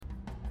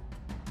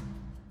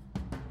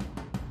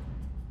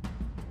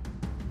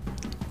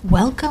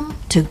Welcome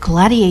to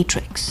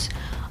Gladiatrix.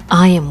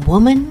 I am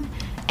woman,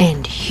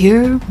 and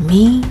hear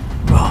me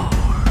roar.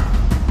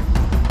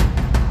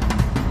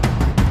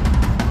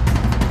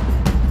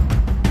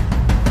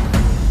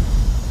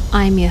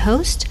 I'm your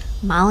host,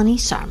 Malini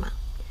Sarma.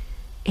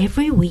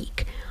 Every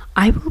week,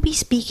 I will be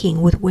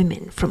speaking with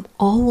women from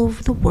all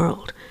over the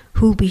world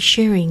who will be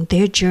sharing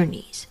their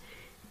journeys,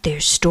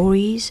 their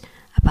stories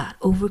about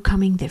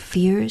overcoming their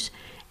fears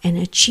and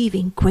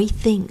achieving great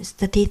things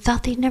that they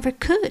thought they never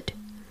could.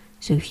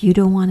 So if you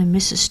don't want to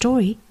miss a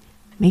story,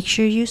 make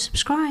sure you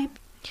subscribe.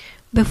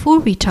 Before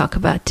we talk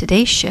about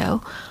today's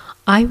show,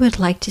 I would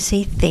like to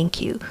say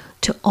thank you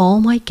to all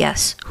my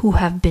guests who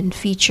have been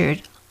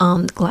featured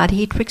on the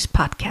Gladiatrix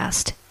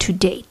podcast to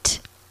date.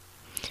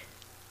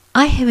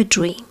 I have a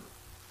dream.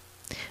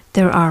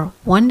 There are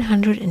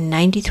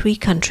 193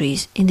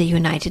 countries in the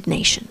United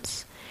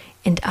Nations,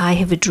 and I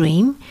have a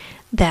dream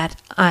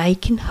that I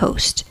can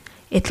host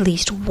at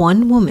least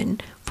one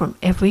woman from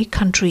every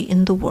country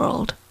in the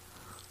world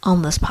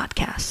on this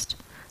podcast.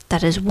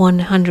 That is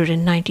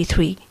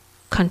 193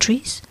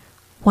 countries,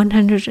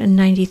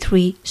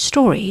 193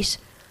 stories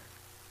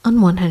on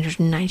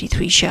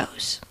 193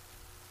 shows.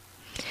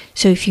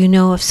 So if you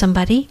know of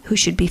somebody who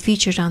should be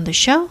featured on the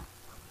show,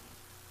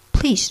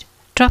 please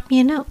drop me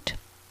a note.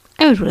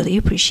 I would really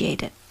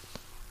appreciate it.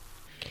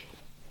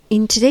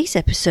 In today's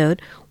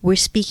episode, we're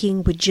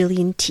speaking with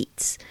Jillian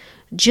Teets.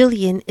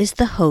 Jillian is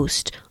the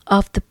host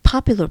of the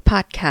popular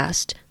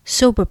podcast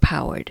Sober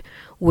Powered,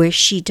 where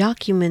she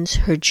documents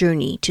her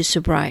journey to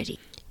sobriety.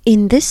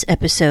 In this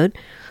episode,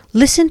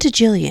 listen to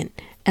Jillian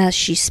as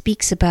she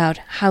speaks about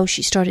how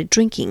she started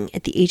drinking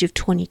at the age of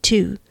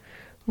 22,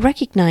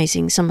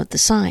 recognizing some of the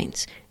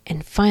signs,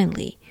 and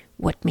finally,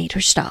 what made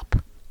her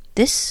stop.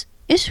 This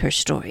is her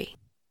story.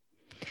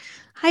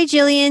 Hi,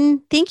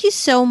 Jillian. Thank you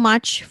so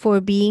much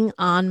for being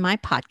on my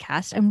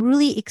podcast. I'm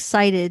really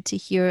excited to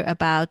hear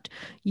about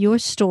your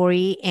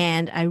story,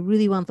 and I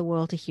really want the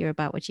world to hear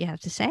about what you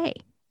have to say.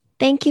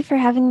 Thank you for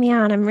having me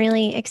on. I'm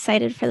really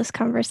excited for this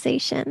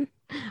conversation.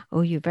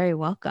 Oh, you're very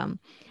welcome.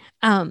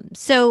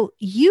 So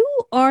you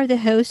are the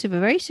host of a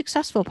very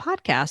successful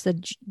podcast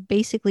that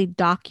basically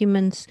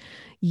documents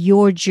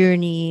your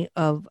journey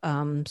of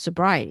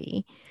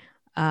sobriety.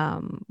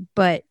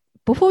 But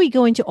before we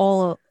go into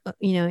all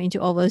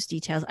those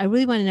details, I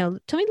really want to know,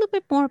 tell me a little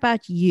bit more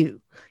about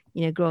you,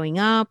 growing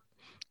up,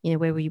 where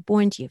were you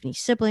born? Do you have any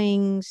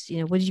siblings?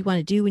 What did you want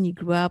to do when you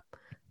grew up?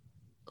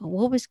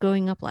 What was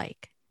growing up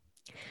like?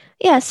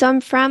 Yeah, so I'm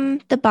from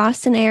the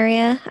Boston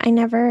area. I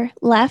never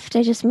left.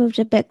 I just moved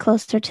a bit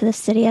closer to the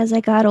city as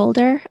I got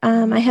older.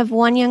 I have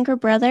one younger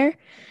brother.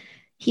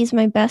 He's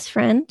my best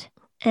friend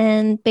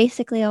and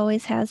basically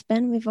always has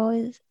been. We've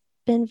always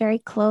been very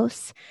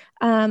close.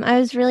 I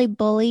was really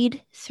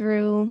bullied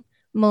through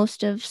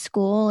most of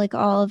school, like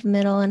all of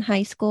middle and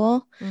high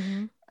school.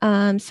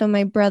 Mm-hmm. So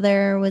my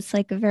brother was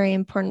like a very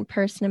important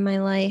person in my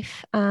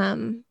life.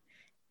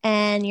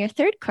 And your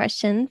third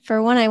question,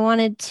 for what I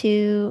want to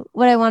do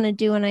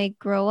when I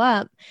grow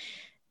up,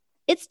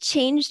 it's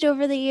changed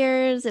over the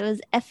years. It was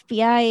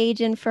FBI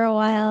agent for a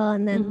while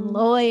and then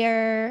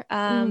lawyer.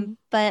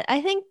 But I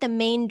think the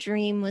main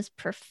dream was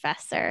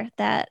professor.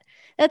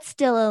 That's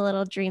still a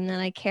little dream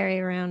that I carry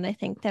around. I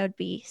think that would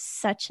be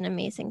such an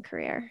amazing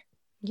career.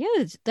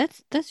 Yeah,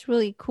 that's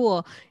really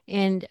cool.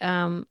 And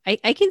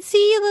I can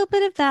see a little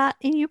bit of that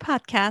in your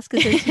podcast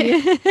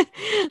because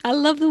I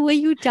love the way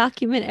you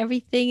document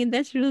everything, and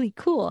that's really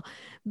cool.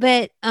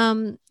 But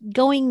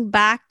going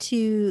back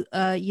to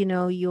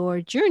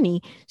your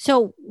journey,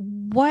 so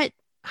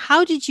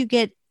how did you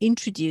get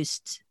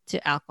introduced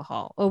to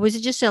alcohol? Or was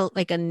it just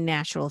like a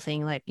natural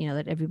thing, like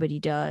that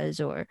everybody does,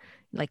 or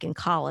like in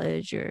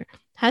college, or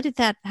how did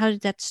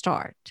that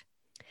start?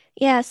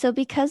 Yeah, so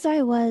because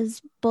I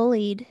was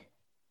bullied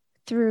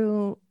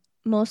through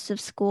most of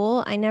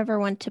school, I never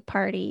went to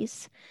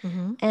parties.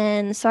 Mm-hmm.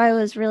 And so I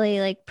was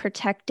really like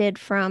protected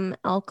from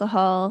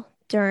alcohol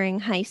during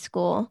high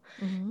school.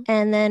 Mm-hmm.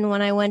 And then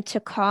when I went to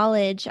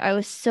college, I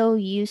was so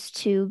used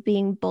to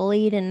being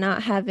bullied and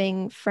not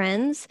having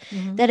friends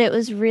that it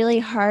was really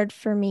hard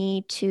for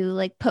me to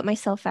like put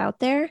myself out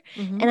there.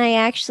 And I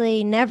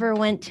actually never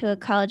went to a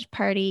college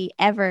party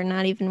ever,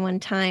 not even one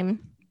time.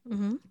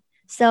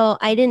 So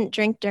I didn't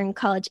drink during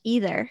college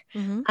either.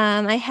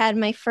 I had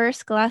my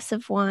first glass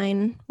of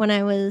wine when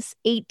I was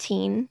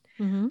 18.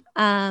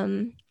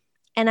 And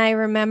I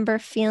remember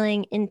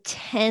feeling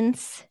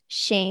intense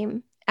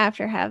shame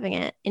after having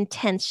it,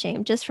 intense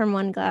shame just from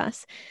one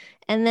glass.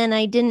 And then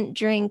I didn't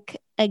drink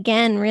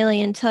again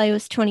really until I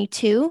was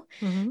 22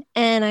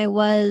 and I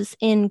was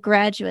in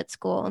graduate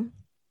school.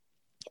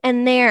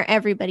 And there,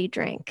 everybody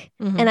drank.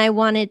 And I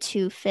wanted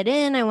to fit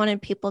in. I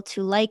wanted people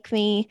to like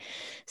me.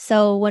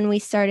 So when we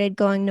started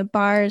going to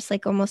bars,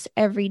 like almost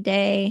every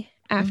day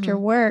after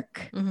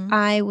work,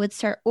 I would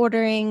start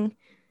ordering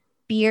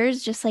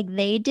beers just like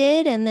they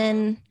did. And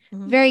then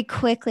very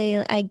quickly,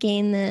 I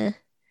gained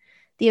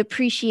the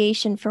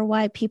appreciation for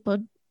why people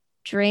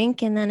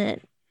drink. And then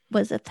it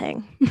was a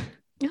thing.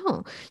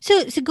 Oh,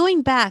 so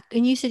going back,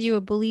 and you said you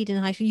were bullied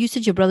in high school. You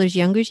said your brother's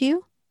younger to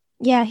you?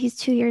 Yeah, he's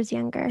 2 years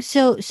younger.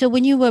 So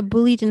when you were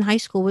bullied in high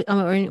school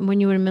or when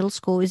you were in middle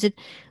school, is it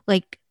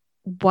like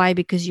why?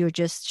 Because you're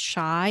just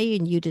shy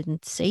and you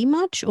didn't say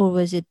much, or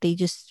was it they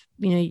just,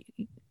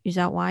 is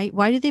that why?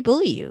 Why did they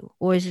bully you?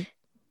 Or is it?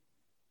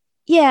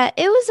 Yeah,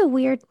 it was a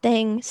weird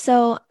thing.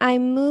 So I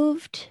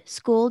moved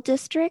school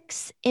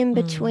districts in Mm,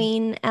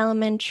 between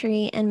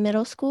elementary and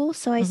middle school.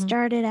 So I mm-hmm,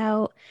 started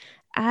out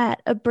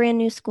at a brand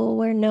new school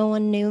where no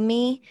one knew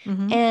me.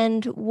 mm-hmm,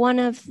 And one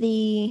of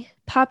the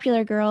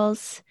popular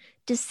girls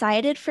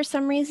decided for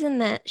some reason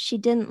that she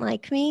didn't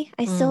like me.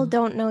 I still mm,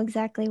 don't know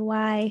exactly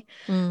why.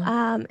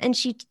 mm, And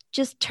she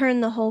just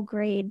turned the whole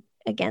grade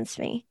against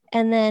me.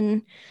 And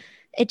then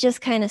it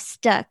just kind of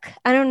stuck.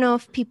 I don't know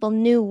if people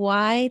knew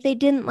why they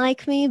didn't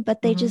like me,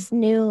 but they mm-hmm, just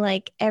knew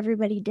like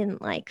everybody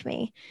didn't like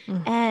me.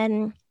 mm,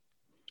 And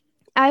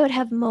I would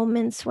have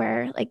moments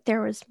where like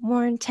there was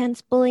more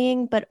intense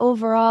bullying, but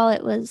overall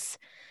it was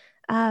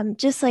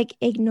just like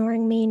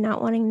ignoring me,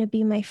 not wanting to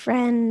be my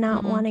friend,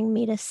 not mm-hmm, wanting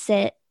me to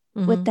sit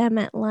with mm-hmm, them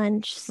at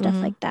lunch, stuff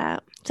mm-hmm. like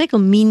that. It's like a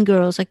Mean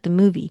Girls, like the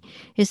movie.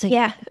 It's like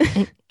Yeah.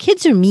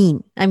 kids are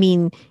mean. I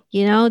mean,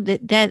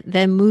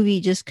 that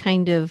movie just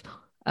kind of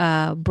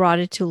brought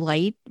it to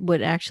light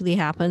what actually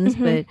happens,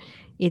 Hmm. but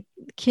it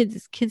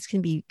kids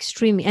can be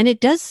extremely, and it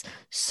does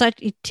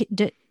such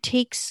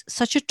takes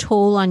such a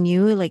toll on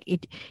you. Like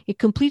it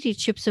completely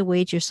chips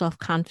away at your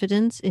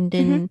self-confidence, and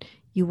Hmm. then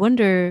you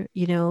wonder,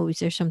 is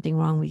there something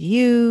wrong with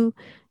you?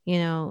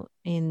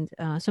 And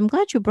so I'm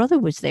glad your brother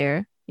was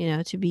there,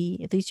 to be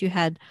at least you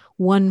had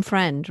one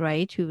friend,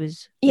 right, who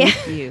was Yeah.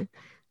 with you.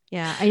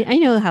 Yeah, I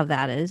know how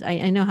that is.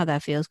 I know how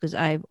that feels because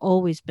I've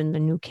always been the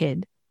new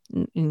kid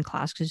in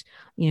class because,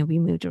 we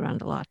moved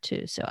around a lot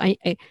too. So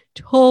I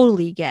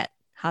totally get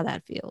how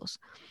that feels.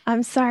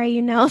 I'm sorry,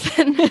 you know,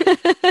 then.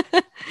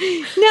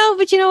 No,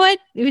 but you know what?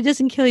 If it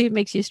doesn't kill you, it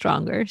makes you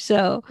stronger.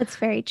 So That's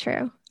very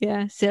true.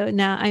 yeah, so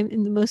now I'm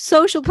the most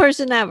social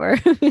person ever.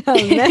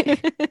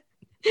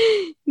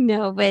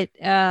 No, but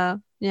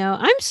no,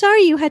 I'm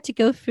sorry you had to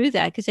go through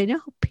that because I know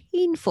how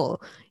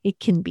painful it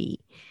can be.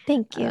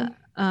 Thank Uh,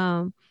 you.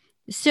 um,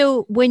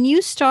 so when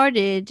you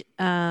started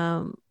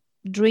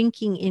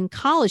drinking in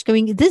college, I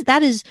mean,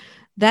 that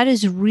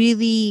is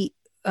really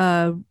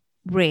uh,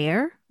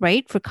 rare,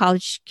 right? For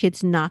college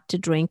kids not to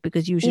drink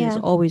because usually there's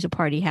Yeah. always a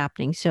party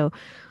happening. So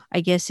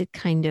I guess it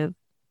kind of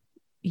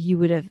you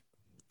would have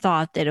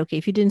thought that okay,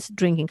 if you didn't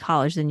drink in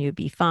college, then you'd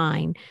be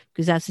fine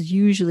because that's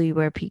usually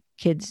where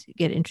kids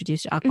get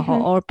introduced to alcohol,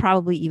 Hmm. or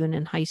probably even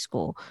in high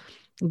school.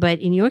 But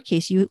in your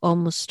case, you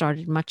almost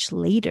started much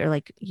later.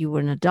 Like you were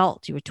an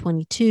adult, you were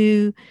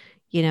 22,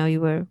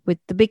 you were with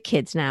the big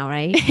kids now,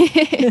 right?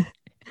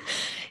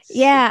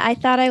 Yeah, I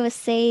thought I was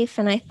safe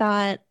and I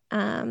thought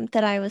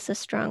that I was a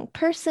strong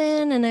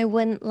person and I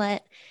wouldn't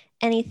let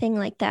anything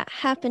like that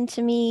happen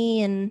to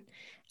me. And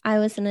I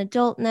was an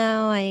adult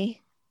now. I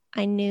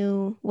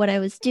knew what I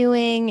was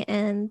doing.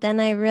 And then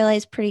I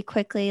realized pretty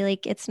quickly,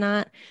 like, it's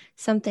not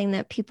something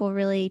that people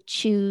really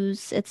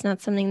choose. It's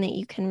not something that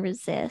you can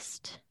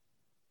resist.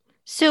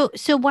 So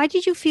why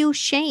did you feel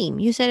shame?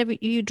 You said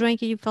you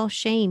drank and you felt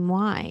shame.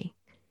 Why?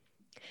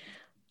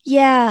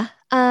 Yeah.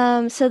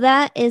 So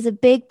that is a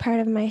big part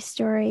of my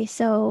story.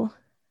 So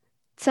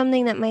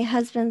something that my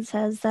husband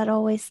says that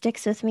always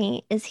sticks with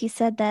me is he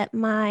said that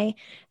my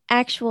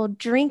actual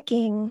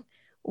drinking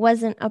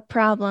wasn't a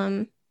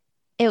problem.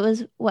 It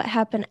was what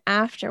happened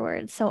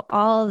afterwards. So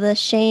all the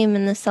shame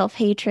and the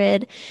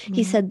self-hatred,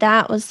 he Mm-hmm. said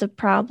that was the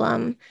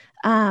problem.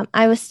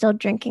 I was still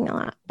drinking a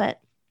lot, but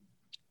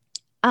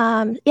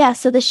yeah,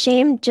 so the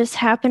shame just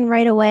happened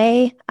right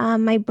away.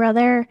 My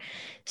brother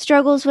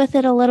struggles with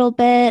it a little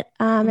bit.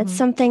 It's Mm-hmm.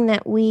 something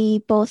that we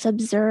both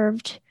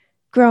observed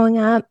growing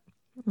up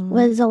Mm-hmm.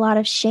 was a lot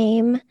of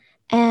shame,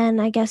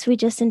 and I guess we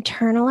just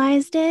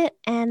internalized it,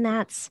 and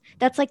that's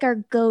like our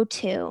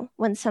go-to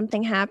when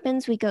something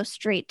happens, we go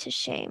straight to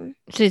shame.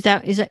 So is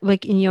that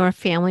like in your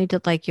family?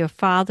 Did like your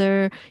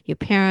father, your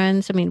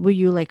parents? I mean, were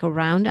you like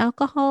around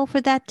alcohol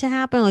for that to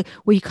happen? Like,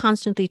 were you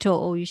constantly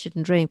told, "Oh, you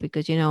shouldn't drink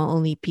because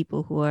only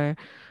people who are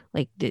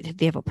like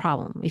they have a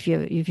problem. If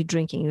you're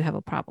drinking, you have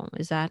a problem."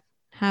 Is that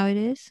how it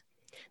is?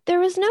 There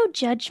was no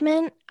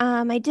judgment.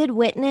 I did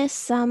witness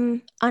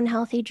some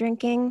unhealthy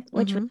drinking,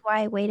 which was Mm-hmm.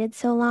 why I waited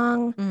so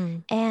long, Mm-hmm.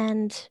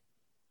 and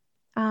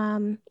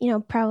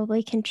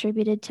probably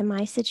contributed to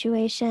my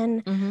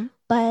situation. Mm-hmm.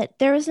 But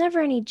there was never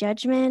any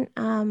judgment.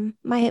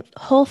 My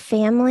whole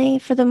family,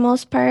 for the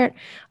most part,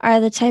 are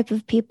the type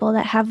of people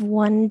that have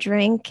one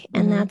drink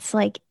and Mm-hmm. that's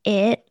like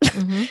it.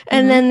 Mm-hmm.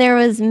 And then there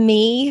was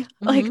me,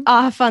 like Mm-hmm.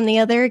 off on the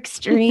other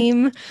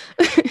extreme.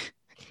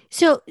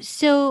 So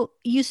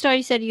you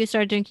said you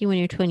started drinking when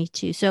you're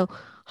 22. So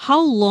how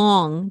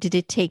long did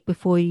it take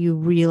before you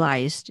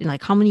realized,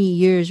 like how many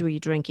years were you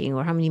drinking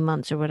or how many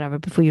months or whatever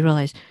before you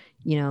realized,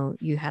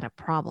 you had a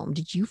problem?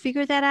 Did you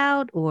figure that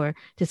out or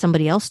did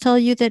somebody else tell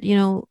you that,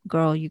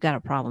 girl, you got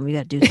a problem. You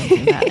got to do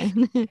something about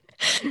it?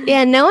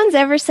 Yeah, no one's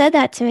ever said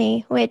that to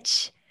me,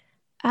 which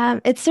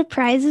it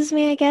surprises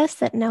me, I guess,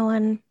 that no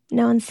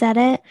one said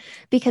it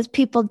because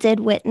people did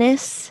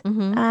witness.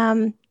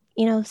 Mm-hmm.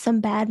 some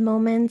bad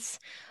moments.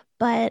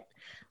 But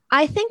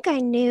I think I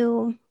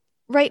knew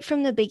right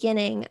from the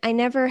beginning, I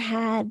never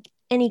had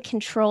any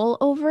control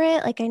over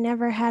it. Like I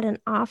never had an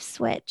off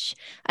switch.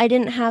 I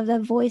didn't have the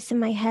voice in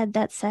my head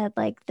that said,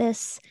 like,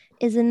 this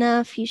is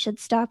enough. You should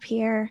stop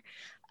here.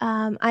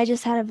 I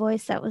just had a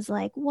voice that was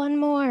like, one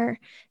more.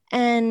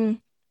 And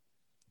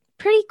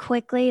pretty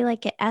quickly,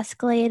 like it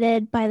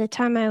escalated. By the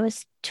time I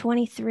was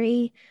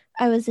 23,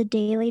 I was a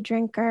daily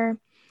drinker.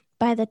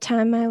 By the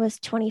time I was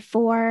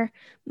 24,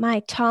 my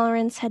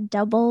tolerance had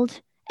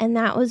doubled. And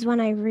that was when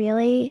I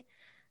really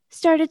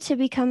started to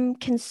become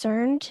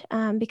concerned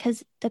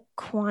because the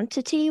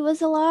quantity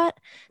was a lot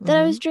that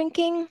I was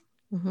drinking.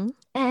 Mm-hmm.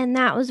 And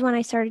that was when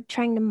I started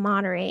trying to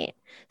moderate.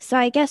 So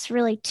I guess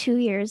really 2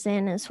 years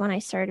in is when I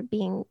started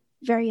being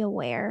very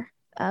aware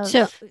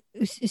So, of.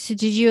 so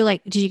did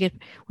you get,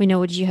 we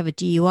know, did you have a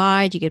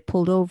DUI? Did you get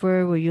pulled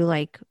over? Were you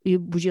like,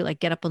 would you like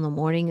get up in the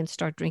morning and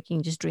start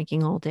drinking, just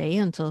drinking all day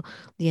until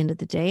the end of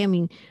the day? I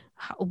mean,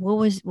 what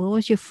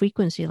was your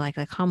frequency like?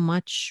 Like how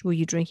much were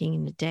you drinking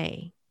in a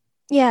day?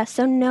 Yeah,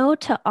 so no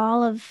to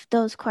all of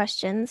those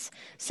questions.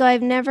 So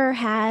I've never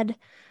had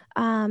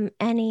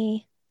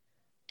any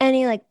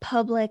like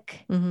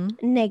public Mm-hmm.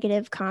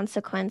 negative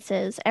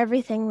consequences.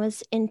 Everything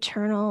was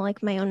internal,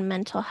 like my own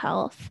mental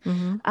health.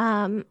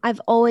 Mm-hmm.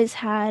 I've always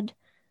had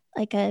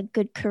like a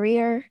good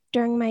career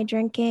during my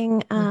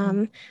drinking.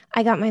 Mm-hmm.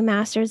 I got my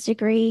master's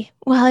degree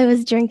while I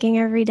was drinking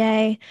every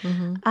day.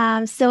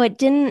 Mm-hmm. So it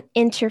didn't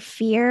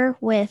interfere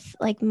with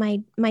like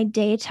my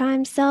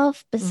daytime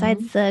self, Mm-hmm.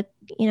 besides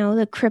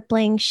the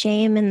crippling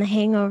shame and the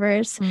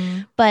hangovers.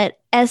 Mm-hmm. But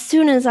as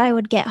soon as I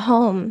would get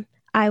home,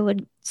 I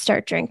would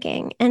start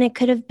drinking, and it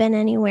could have been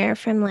anywhere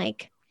from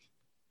like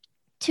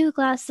 2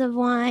 glasses of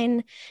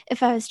wine.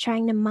 If I was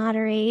trying to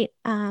moderate,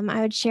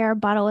 I would share a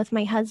bottle with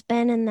my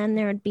husband, and then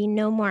there would be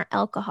no more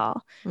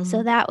alcohol. Mm-hmm.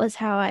 So that was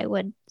how I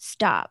would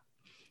stop.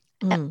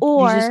 You just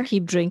Or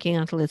keep drinking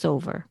until it's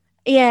over.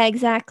 Yeah,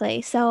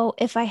 exactly. So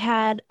if I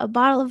had a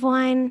bottle of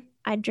wine,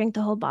 I'd drink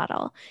the whole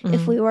bottle.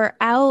 If Mm-hmm. we were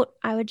out,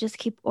 I would just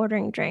keep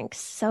ordering drinks.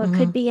 So it Mm-hmm.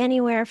 could be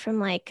anywhere from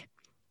like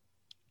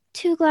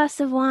 2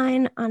 glasses of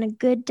wine on a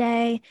good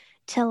day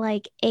to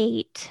like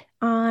eight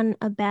on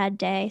a bad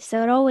day.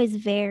 So it always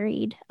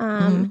varied.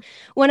 Mm-hmm.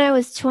 When I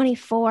was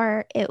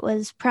 24, it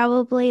was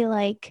probably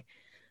like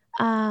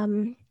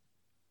 5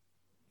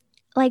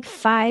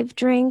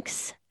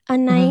 drinks a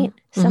Mm-hmm. night,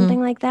 Mm-hmm.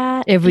 something like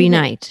that. Every Even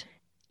night.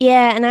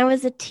 Yeah, and I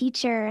was a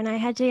teacher and I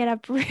had to get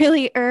up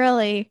really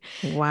early.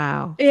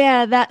 Wow.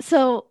 Yeah, that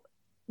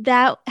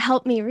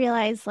helped me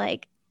realize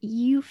like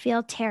you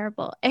feel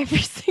terrible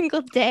every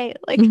single day.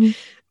 Like Mm-hmm.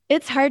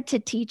 it's hard to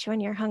teach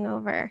when you're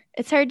hungover.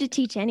 It's hard to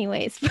teach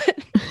anyways,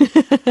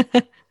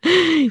 but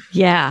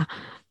Yeah.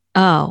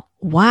 Oh,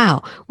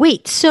 wow.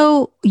 Wait,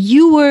 so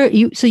you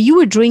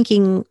were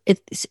drinking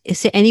it's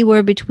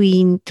anywhere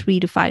between 3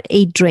 to 5,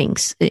 8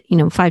 drinks,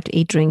 5 to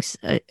 8 drinks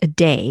a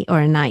day or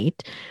a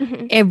night,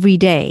 Mhm, every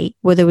day,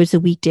 whether it was a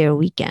weekday or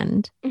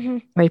weekend,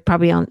 mhm, right?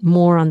 Probably on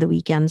more on the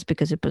weekends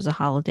because it was a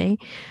holiday.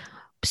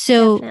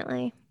 So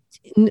definitely.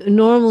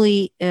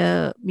 normally,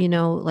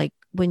 like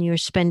when you're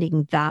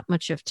spending that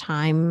much of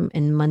time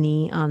and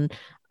money on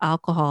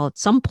alcohol, at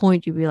some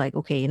point you'd be like,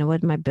 okay, you know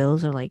what, my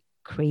bills are like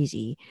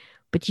crazy,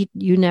 but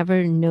you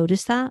never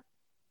noticed that,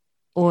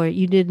 or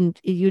you didn't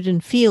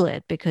feel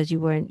it because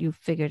you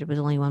figured it was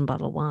only one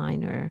bottle of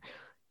wine, or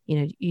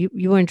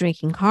you weren't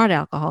drinking hard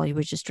alcohol, you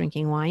were just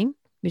drinking wine,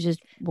 it was just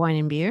wine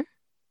and beer.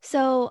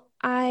 So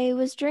I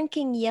was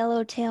drinking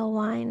yellowtail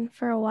wine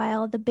for a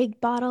while, the big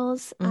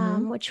bottles,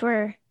 Mm-hmm. which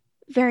were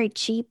very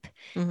cheap.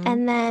 Mm-hmm.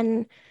 And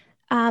then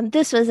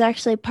this was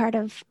actually part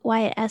of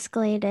why it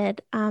escalated.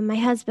 My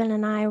husband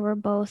and I were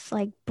both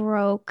like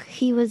broke.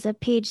 He was a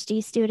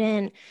PhD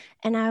student,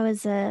 and I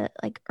was a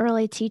like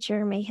early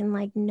teacher making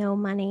like no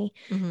money.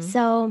 Mm-hmm.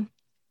 So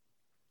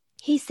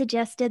he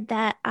suggested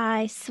that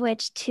I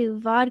switch to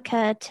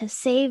vodka to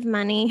save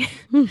money.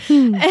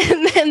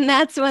 And then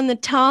that's when the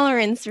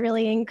tolerance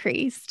really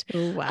increased.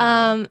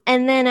 Wow.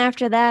 And then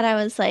after that, I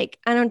was like,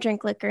 I don't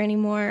drink liquor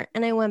anymore.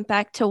 And I went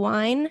back to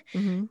wine.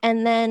 Mm-hmm.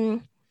 And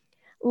then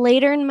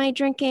later in my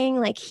drinking,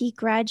 like he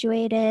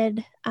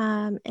graduated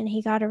and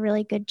he got a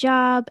really good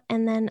job.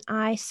 And then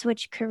I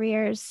switched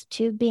careers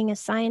to being a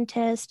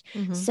scientist.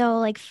 Mm-hmm. So,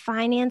 like,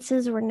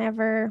 finances were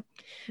never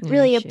No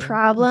really a issue as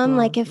problem.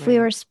 Like, well, if we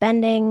right? were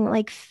spending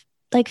like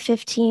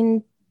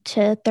 15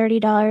 to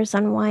 $30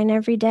 on wine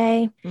every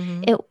day,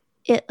 Mm-hmm. it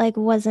it like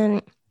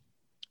wasn't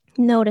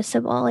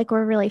noticeable. Like,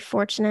 we're really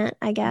fortunate,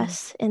 I Mm-hmm.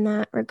 guess, in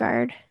that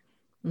regard.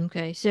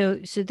 Okay, so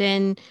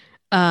then,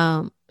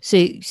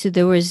 so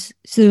there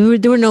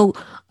were no,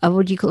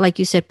 what do you like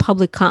you said,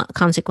 public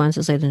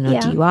consequences, like no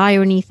Yeah. DUI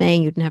or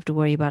anything. You didn't have to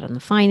worry about it on the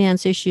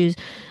finance issues,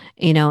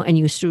 and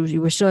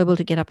you were still able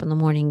to get up in the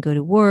morning and go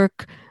to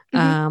work,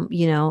 Hmm.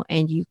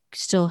 and you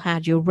still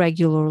had your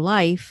regular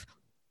life.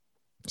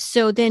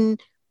 So then,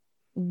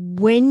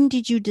 when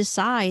did you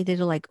decide that,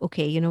 like,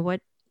 okay, you know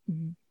what,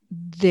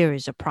 there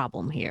is a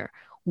problem here?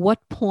 What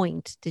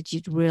point did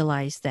you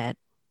realize that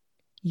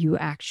you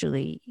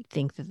actually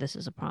think that this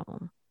is a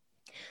problem?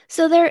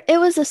 So it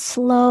was a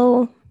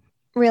slow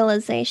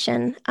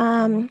realization.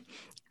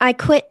 I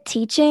quit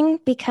teaching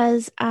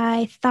because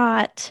I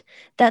thought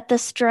that the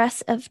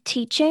stress of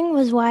teaching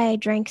was why I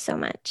drank so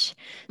much.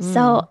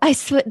 So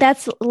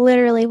that's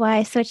literally why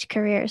I switched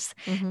careers.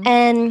 Mm-hmm.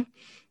 And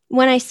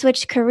when I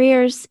switched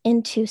careers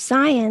into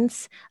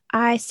science,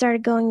 I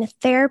started going to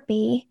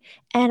therapy,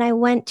 and I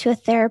went to a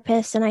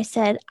therapist and I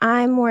said,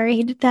 I'm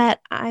worried that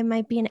I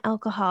might be an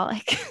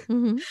alcoholic.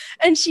 Mm-hmm.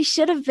 And she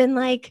should have been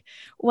like,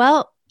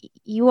 well,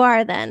 you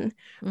are then.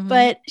 Mm-hmm.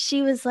 But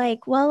she was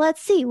like, well,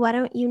 let's see. Why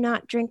don't you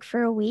not drink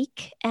for a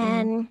week?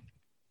 And,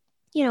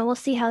 we'll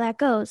see how that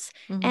goes.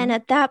 Mm-hmm. And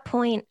at that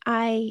point,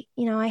 I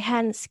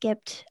hadn't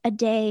skipped a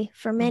day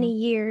for many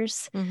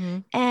years. Mm-hmm.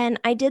 And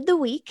I did the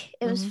week.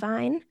 It was Mm-hmm.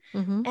 fine.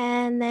 Mm-hmm.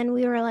 And then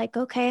we were like,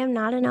 okay, I'm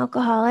not an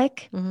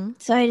alcoholic. Mm-hmm.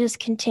 So I just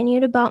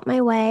continued about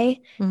my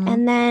way. Mm-hmm.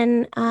 And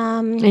then,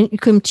 And you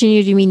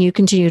continued, you mean you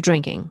continued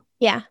drinking?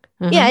 yeah.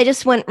 Uh-huh. Yeah, I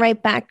just went right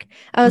back.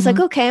 I was like,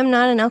 okay, I'm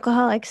not an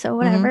alcoholic, so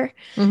whatever.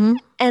 Mm-hmm.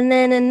 And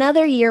then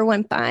another year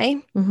went by,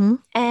 Mm-hmm.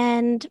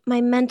 and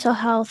my mental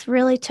health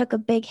really took a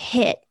big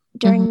hit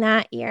during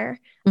that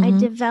year. I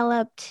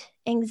developed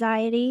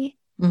anxiety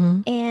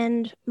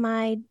and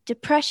my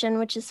depression,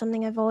 which is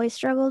something I've always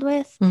struggled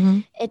with.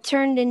 It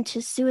turned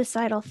into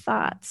suicidal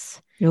thoughts.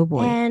 Oh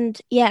boy.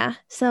 And yeah,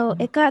 so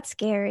it got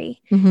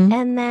scary.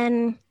 And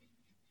then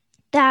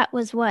that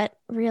was what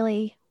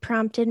really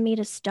prompted me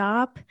to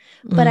stop.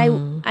 But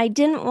I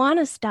didn't want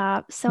to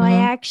stop. So I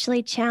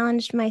actually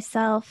challenged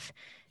myself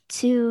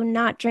to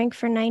not drink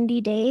for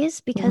 90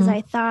 days because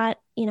I thought,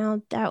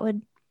 that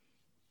would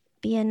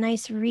be a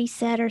nice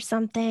reset or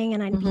something,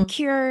 and I'd be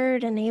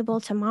cured and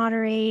able to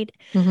moderate.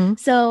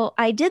 So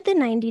I did the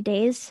 90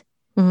 days.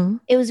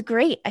 It was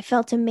great. I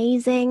felt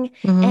amazing.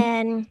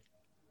 And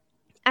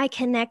I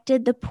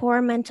connected the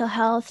poor mental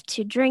health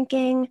to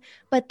drinking.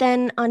 But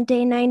then on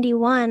day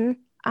 91,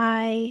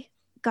 I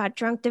got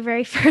drunk the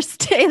very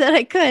first day that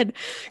I could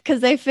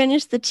because I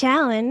finished the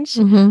challenge.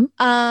 And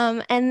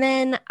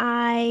then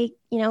I,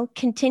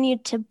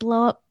 continued to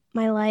blow up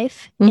my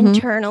life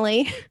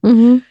internally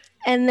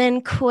and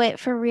then quit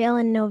for real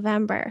in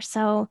November.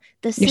 So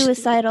the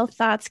suicidal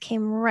thoughts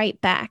came right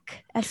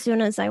back as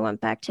soon as I went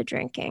back to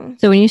drinking.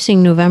 So when you're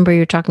saying November,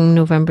 you're talking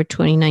November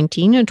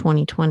 2019 or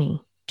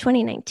 2020?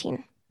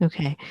 2019.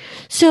 Okay.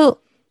 So,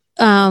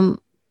 so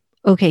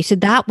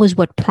that was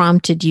what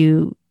prompted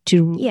you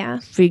to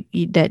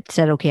that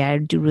said, okay, I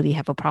do really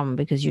have a problem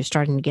because you're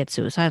starting to get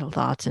suicidal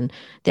thoughts and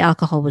the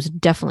alcohol was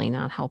definitely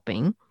not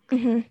helping.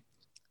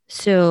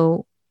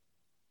 So,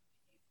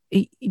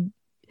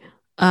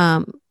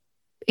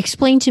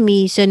 explain to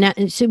me. So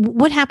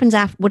what happened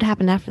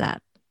after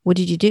that? What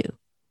did you do?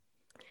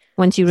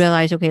 Once you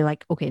realize, okay,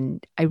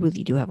 I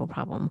really do have a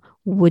problem.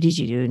 What did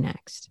you do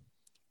next?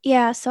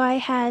 Yeah, so I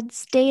had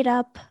stayed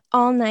up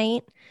all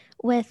night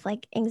with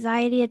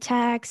anxiety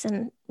attacks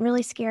and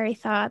really scary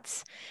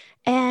thoughts.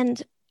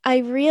 And I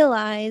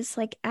realized,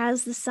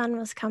 as the sun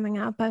was coming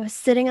up, I was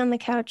sitting on the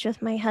couch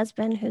with my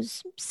husband,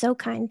 who's so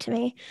kind to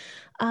me.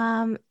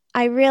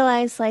 I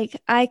realized,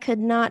 I could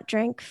not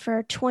drink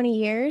for 20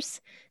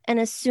 years. And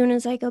as soon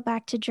as I go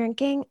back to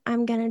drinking,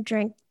 I'm going to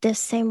drink this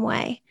same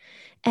way.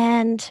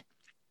 And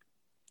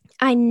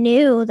I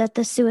knew that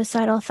the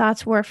suicidal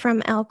thoughts were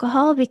from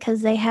alcohol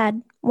because they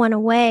had went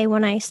away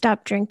when I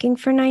stopped drinking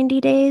for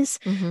 90 days.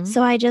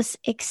 So I just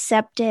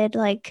accepted,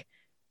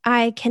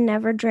 I can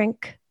never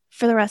drink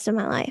for the rest of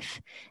my life.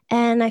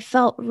 And I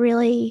felt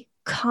really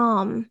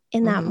calm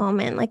in that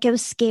moment. It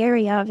was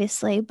scary,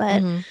 obviously,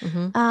 but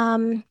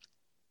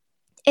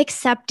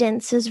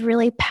acceptance is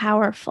really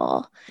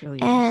powerful. Oh,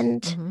 yes.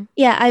 And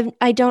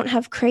I don't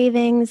have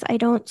cravings. I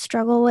don't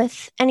struggle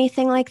with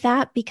anything like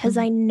that because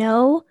I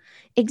know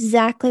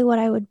exactly what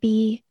I would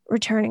be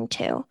returning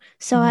to.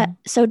 So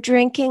so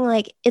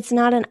drinking, it's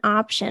not an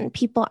option.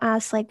 People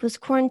ask, was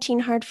quarantine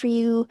hard for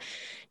you?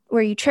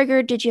 Were you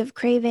triggered? Did you have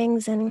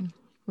cravings? And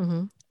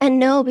and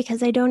no,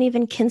 because I don't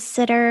even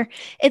consider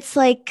it's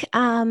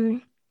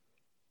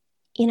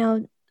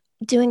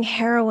doing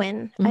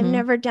heroin. I've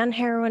never done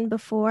heroin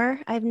before.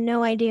 I have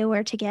no idea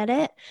where to get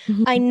it.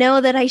 I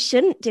know that I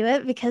shouldn't do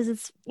it because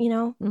it's,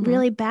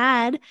 really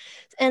bad.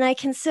 And I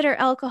consider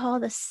alcohol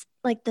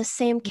the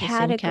same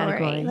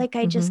category.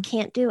 I just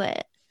can't do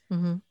it.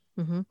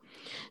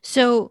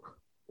 So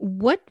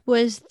what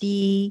was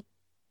the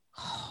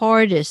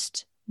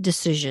hardest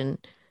decision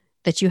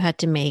that you had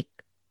to make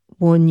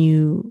when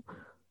you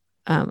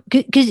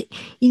because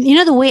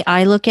the way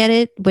I look at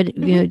it, but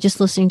just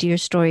listening to your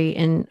story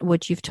and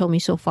what you've told me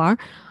so far,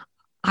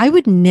 I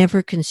would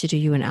never consider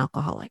you an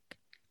alcoholic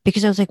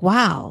because I was like,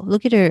 wow,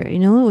 look at her.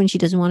 When she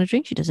doesn't want to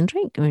drink, she doesn't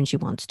drink. When she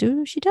wants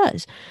to, she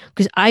does.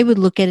 Because I would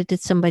look at it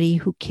as somebody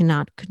who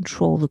cannot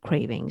control the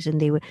cravings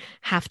and they would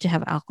have to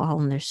have alcohol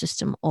in their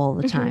system all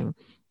the time.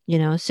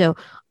 So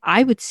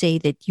I would say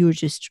that you're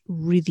just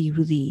really,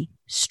 really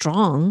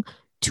strong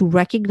to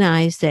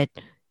recognize that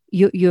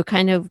you're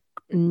kind of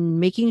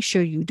making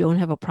sure you don't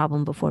have a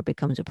problem before it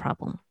becomes a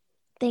problem.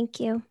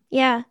 Thank you.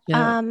 Yeah.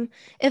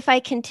 If I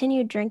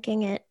continued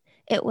drinking,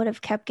 it would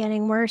have kept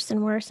getting worse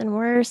and worse and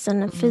worse,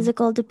 and a Mm-hmm.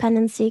 physical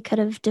dependency could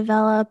have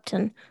developed,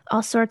 and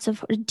all sorts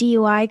of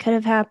DUI could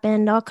have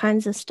happened, all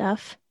kinds of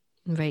stuff.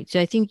 Right. So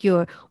I think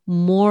your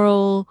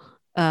moral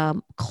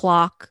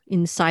clock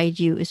inside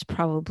you is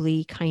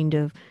probably kind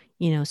of,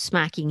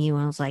 smacking you.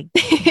 And I was like,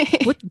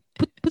 what, what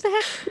the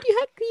heck? What the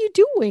heck are you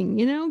doing?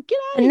 Get out of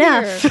here.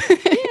 Enough.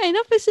 Yeah,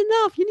 enough is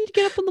enough. You need to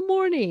get up in the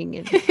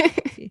morning.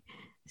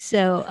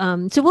 So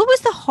what was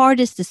the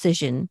hardest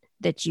decision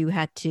that you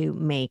had to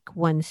make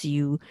once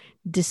you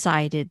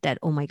decided that,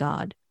 oh my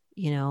God,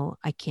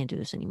 I can't do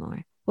this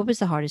anymore? What was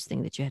the hardest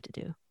thing that you had to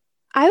do?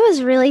 I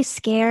was really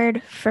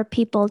scared for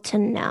people to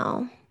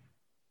know.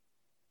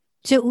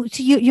 So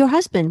your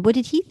husband, what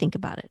did he think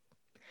about it?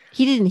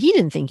 He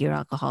didn't think you're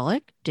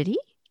alcoholic, did he?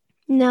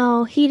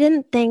 No, he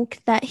didn't think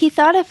that. He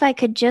thought if I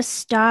could just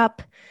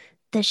stop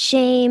the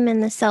shame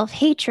and the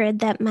self-hatred,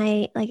 that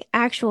my like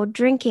actual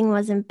drinking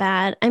wasn't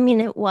bad. I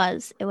mean, it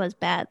was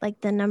bad.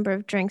 Like the number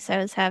of drinks I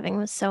was having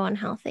was so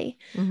unhealthy.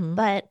 Mm-hmm.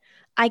 But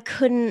I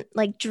couldn't,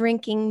 like,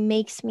 drinking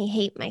makes me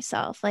hate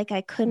myself. Like I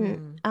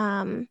couldn't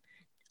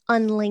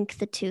unlink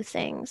the two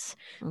things.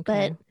 Okay.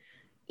 But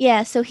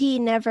yeah, so he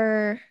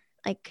never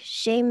like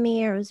shamed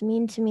me or was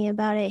mean to me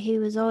about it. He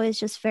was always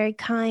just very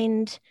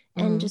kind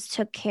and just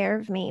took care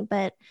of me.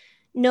 But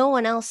no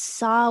one else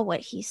saw what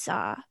he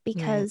saw,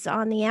 because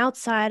on the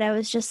outside, I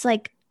was just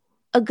like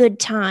a good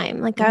time.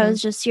 Like I was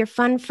just your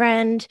fun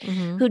friend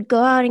who'd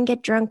go out and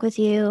get drunk with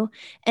you.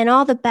 And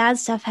all the bad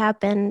stuff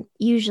happened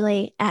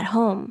usually at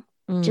home,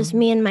 just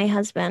me and my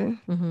husband.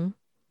 So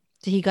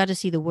he got to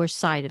see the worst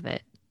side of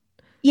it.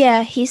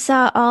 Yeah, he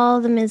saw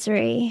all the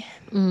misery.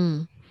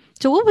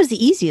 So what was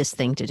the easiest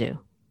thing to do?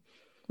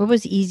 What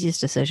was the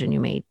easiest decision you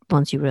made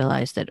once you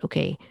realized that,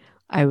 okay,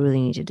 I really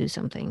need to do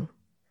something?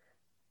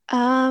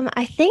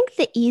 I think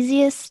the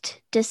easiest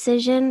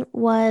decision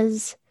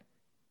was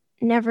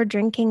never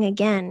drinking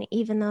again,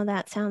 even though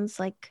that sounds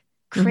like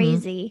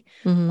crazy.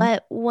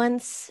 But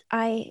once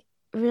I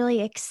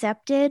really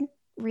accepted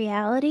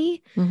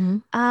reality,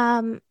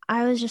 I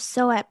was just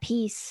so at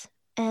peace.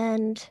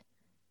 And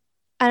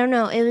I don't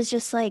know, it was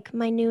just like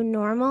my new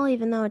normal,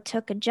 even though it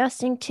took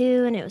adjusting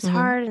to, and it was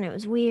hard and it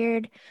was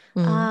weird.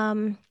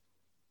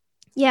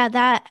 Yeah,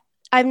 that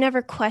I've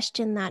never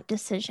questioned that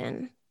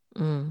decision.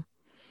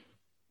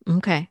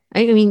 Okay.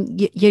 I mean,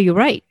 yeah, you're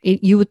right.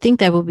 You would think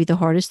that would be the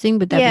hardest thing,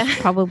 but that was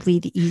Yeah. probably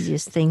the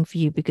easiest thing for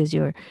you because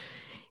it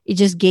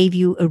just gave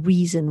you a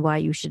reason why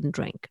you shouldn't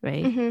drink,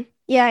 right?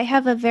 Yeah, I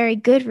have a very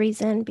good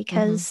reason,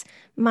 because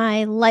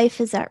my life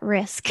is at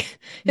risk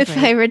if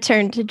I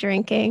return to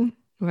drinking.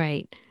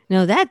 Right.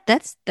 No,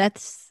 that's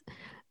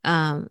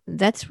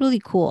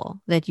really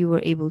cool that you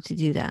were able to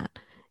do that.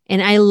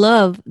 And I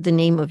love the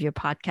name of your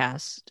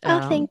podcast.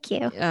 Oh, thank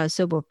you.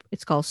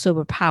 It's called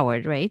Sober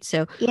Powered, right?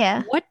 So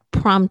Yeah. what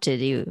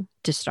prompted you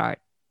to start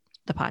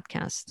the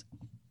podcast?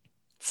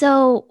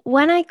 So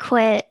when I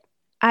quit,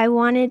 I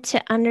wanted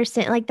to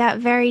understand, like that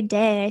very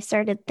day, I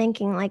started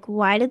thinking, like,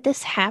 why did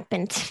this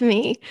happen to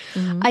me?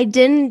 I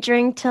didn't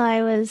drink till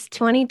I was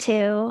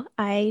 22.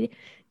 I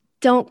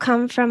don't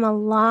come from a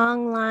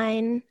long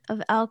line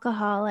of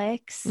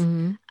alcoholics.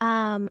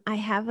 I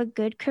have a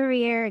good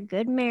career, a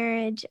good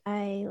marriage.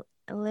 I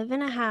live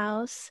in a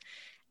house,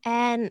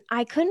 and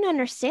I couldn't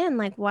understand,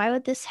 like, why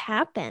would this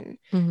happen?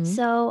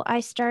 So I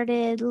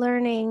started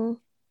learning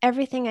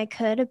everything I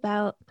could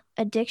about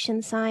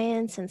addiction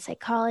science and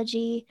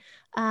psychology.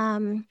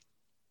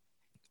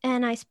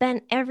 And I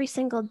spent every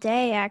single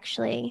day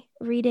actually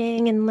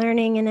reading and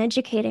learning and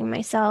educating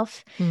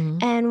myself.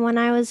 And when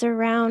I was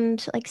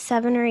around like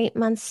 7 or 8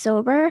 months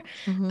sober,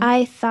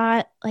 I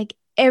thought, like,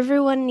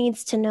 everyone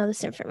needs to know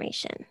this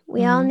information.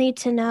 We all need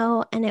to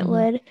know. And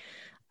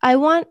I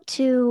want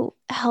to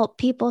help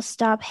people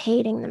stop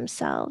hating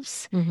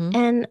themselves.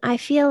 And I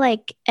feel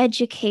like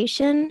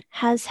education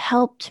has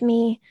helped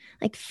me,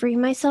 like, free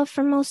myself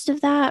from most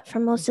of that,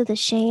 from most of the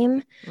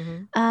shame.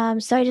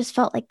 So I just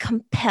felt like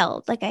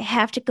compelled, like I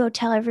have to go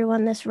tell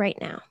everyone this right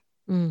now.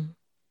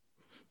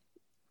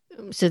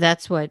 So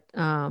that's what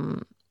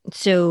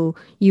so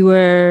you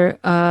were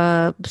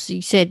so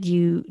you said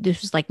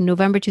this was like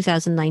November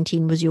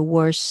 2019 was your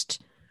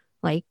worst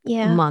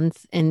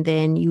month, and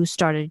then you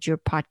started your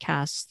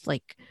podcast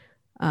like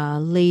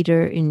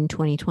later in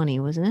 2020,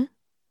 wasn't it?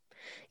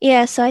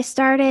 Yeah, so I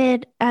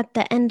started at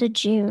the end of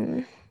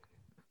June.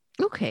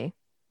 Okay.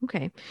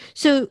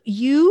 So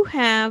you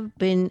have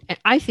been,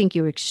 I think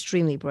you're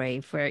extremely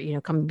brave for,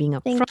 being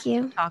up Thank front,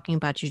 you. talking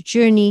about your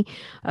journey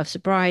of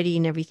sobriety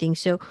and everything.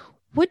 So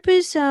what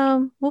was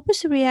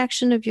the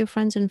reaction of your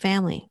friends and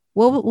family?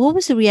 What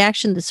was the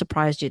reaction that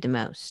surprised you the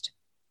most?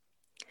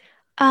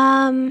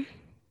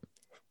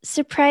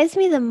 Surprised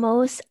me the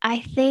most, I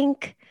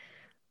think,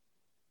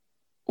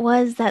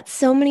 was that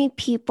so many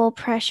people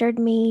pressured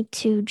me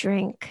to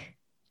drink.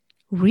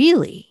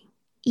 Really?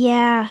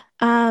 Yeah.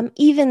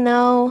 Even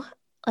though,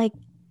 like,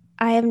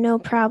 I have no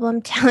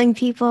problem telling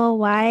people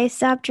why I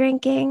stopped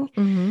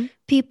drinking,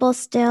 people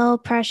still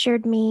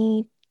pressured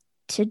me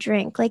to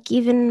drink. Like,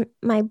 even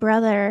my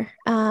brother,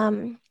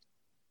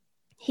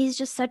 he's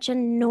just such a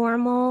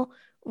normal,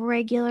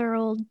 regular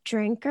old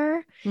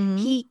drinker.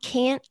 He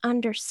can't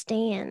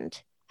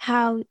understand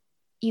how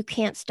you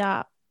can't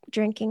stop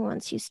drinking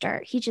once you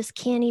start. He just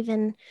can't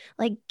even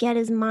like get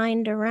his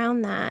mind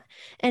around that.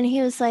 And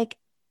he was like,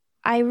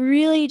 I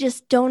really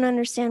just don't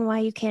understand why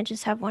you can't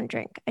just have one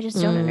drink. I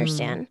just don't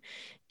understand.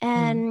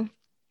 And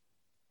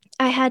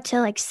I had to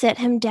like sit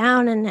him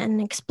down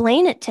and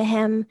explain it to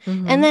him.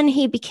 And then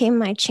he became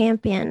my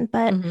champion.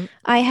 But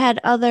I had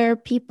other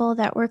people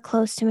that were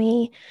close to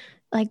me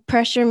like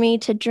pressure me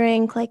to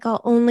drink. Like,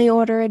 I'll only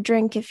order a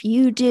drink if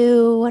you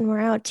do when we're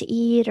out to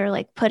eat, or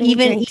like putting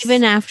drinks.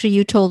 Even after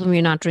you told them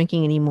you're not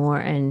drinking anymore,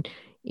 and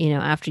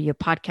after your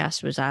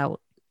podcast was out.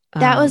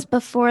 That was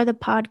before the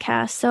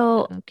podcast.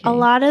 So a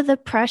lot of the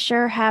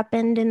pressure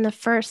happened in the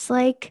first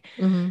like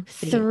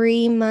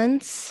 3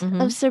 months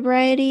of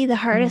sobriety, the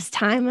hardest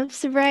time of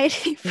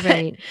sobriety.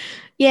 Right.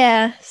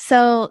 Yeah.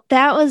 So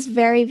that was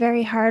very,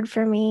 very hard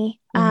for me.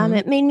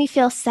 It made me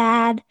feel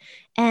sad,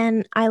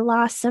 and I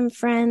lost some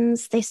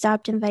friends. They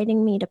stopped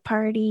inviting me to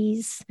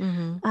parties.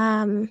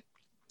 But,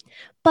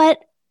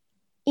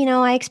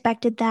 I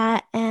expected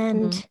that.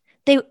 And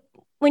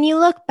when you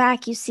look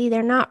back, you see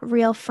they're not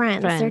real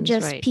friends. They're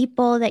just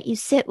people that you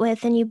sit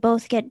with and you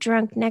both get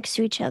drunk next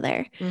to each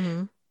other.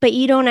 But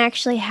you don't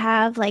actually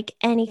have like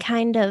any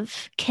kind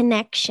of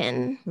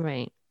connection.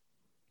 Right.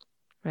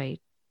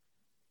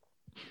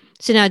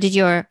 So now did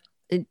your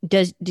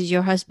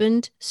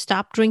husband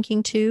stop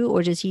drinking too,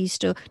 or did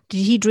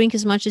he drink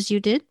as much as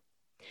you did?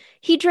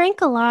 He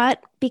drank a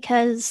lot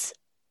because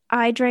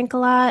I drank a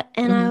lot,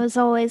 and I was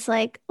always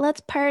like,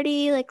 let's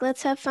party, like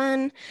let's have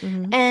fun.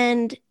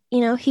 And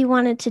he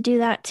wanted to do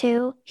that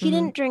too. He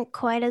didn't drink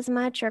quite as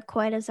much or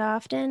quite as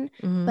often,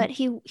 but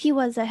he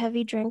was a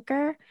heavy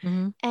drinker.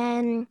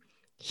 And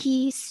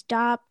he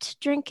stopped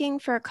drinking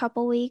for a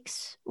couple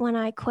weeks when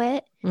I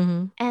quit.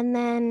 And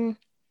then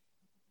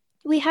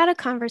we had a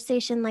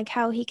conversation like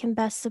how he can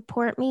best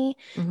support me.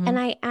 And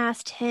I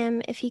asked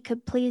him if he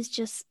could please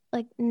just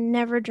like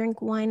never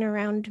drink wine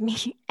around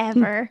me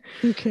ever.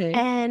 Okay.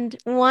 And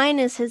wine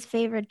is his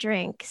favorite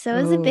drink. So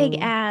it was a big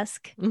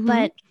ask,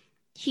 but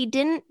he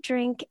didn't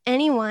drink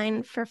any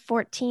wine for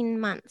 14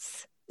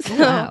 months. So,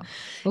 wow.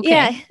 Okay.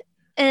 Yeah.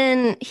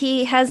 And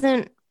he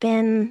hasn't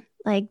been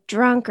like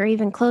drunk or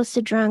even close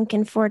to drunk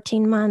in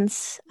 14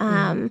 months.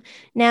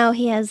 Now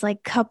he has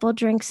like couple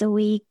drinks a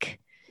week.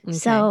 Okay.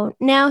 So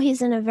now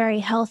he's in a very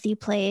healthy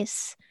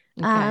place.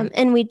 Okay.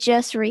 And we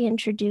just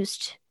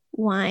reintroduced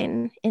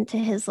wine into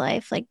his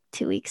life like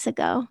 2 weeks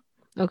ago.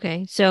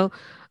 Okay. So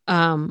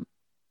how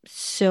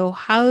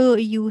are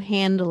you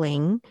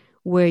handling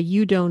where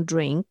you don't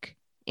drink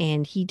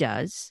and he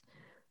does?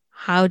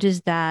 How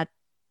does that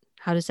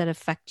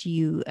affect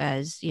you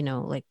as,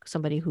 like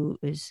somebody who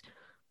is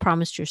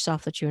promised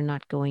yourself that you're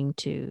not going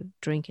to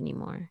drink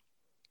anymore?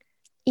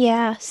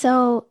 Yeah.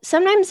 So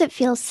sometimes it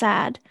feels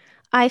sad.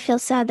 I feel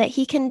sad that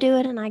he can do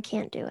it and I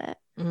can't do it.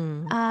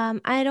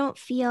 I don't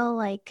feel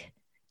like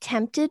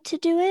tempted to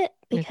do it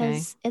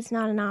because it's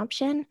not an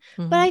option,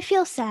 but I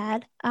feel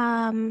sad.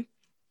 I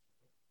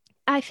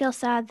feel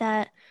sad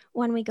that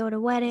when we go to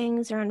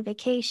weddings or on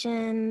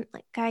vacation,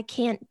 like I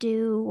can't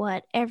do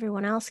what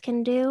everyone else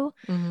can do.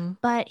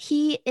 But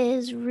he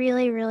is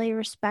really, really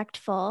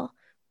respectful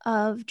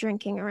of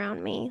drinking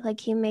around me.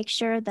 Like he makes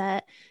sure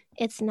that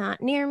it's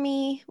not near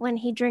me. When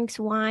he drinks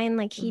wine,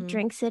 like he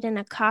drinks it in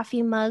a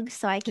coffee mug,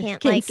 so I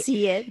can't like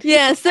see it.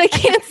 Yeah, so I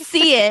can't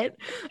see it.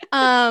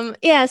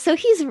 Yeah, so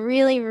he's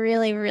really,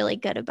 really, really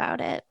good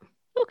about it.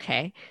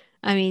 Okay.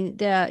 I mean,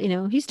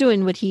 he's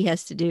doing what he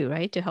has to do,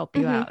 right, to help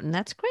you out, and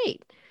that's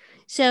great.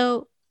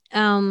 So,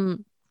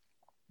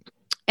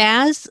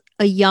 as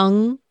a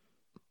young,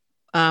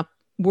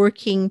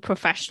 working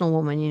professional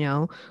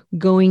woman,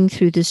 going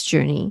through this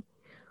journey,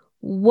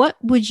 what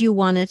would you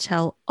want to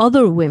tell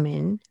other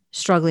women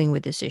struggling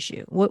with this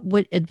issue?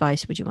 What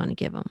advice would you want to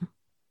give them?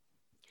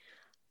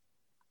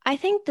 I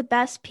think the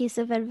best piece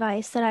of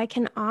advice that I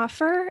can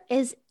offer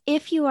is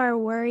if you are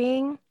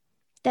worrying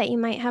that you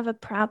might have a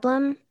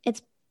problem,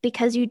 it's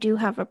because you do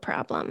have a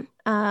problem.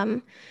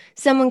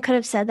 Someone could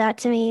have said that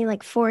to me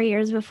like 4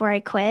 years before I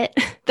quit.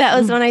 That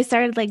was when I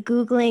started like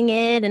Googling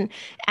it and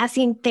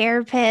asking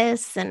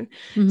therapists. And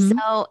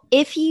so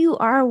if you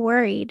are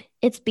worried,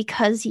 it's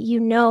because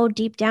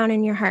deep down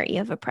in your heart you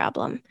have a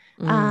problem.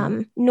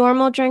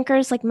 Normal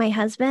drinkers like my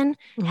husband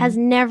has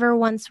never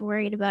once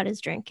worried about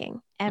his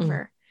drinking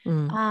ever.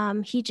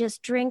 He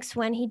just drinks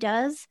when he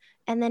does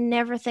and then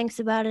never thinks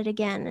about it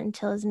again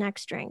until his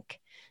next drink.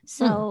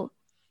 So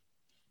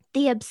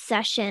the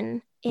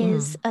obsession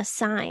is a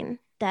sign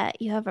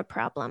that you have a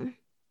problem.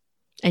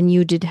 And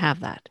you did have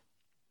that.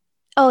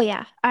 Oh,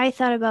 yeah. I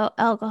thought about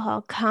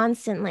alcohol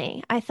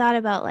constantly. I thought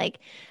about like,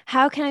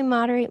 how can I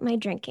moderate my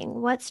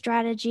drinking? What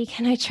strategy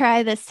can I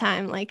try this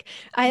time? Like,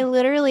 I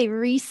literally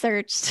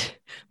researched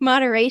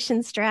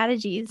moderation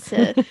strategies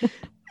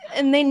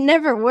and they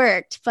never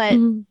worked. But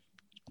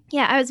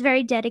yeah, I was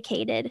very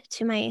dedicated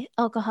to my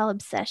alcohol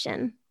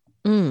obsession.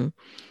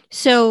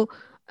 So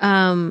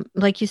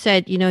like you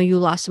said, you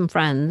lost some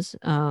friends.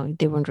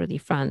 They weren't really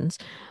friends,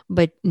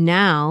 but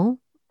now,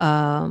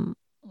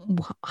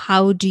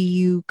 how do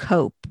you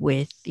cope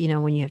with,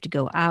 when you have to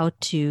go out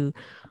to,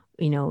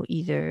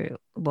 either,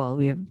 well,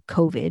 we have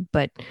COVID,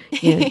 but,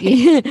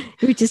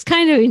 which is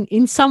kind of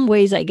in some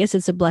ways, I guess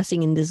it's a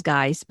blessing in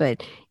disguise.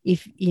 But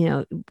if,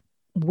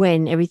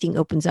 when everything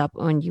opens up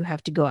and you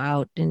have to go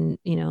out and,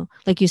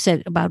 like you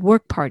said about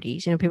work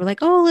parties, people are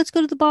like, oh, let's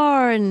go to the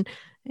bar. And,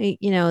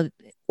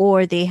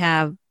 or they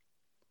have,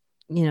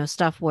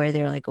 stuff where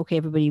they're like, okay,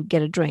 everybody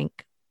get a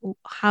drink.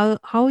 How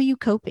are you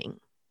coping?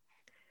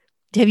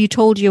 Have you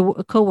told your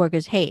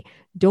coworkers, hey,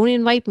 don't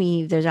invite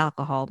me if there's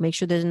alcohol. Make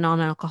sure there's a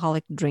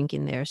non-alcoholic drink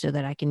in there so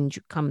that I can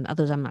come.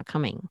 Others, I'm not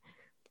coming.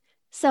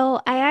 So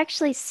I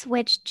actually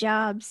switched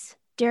jobs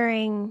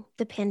during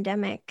the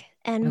pandemic,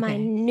 and my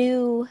Okay.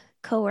 new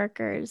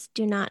coworkers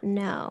do not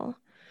know.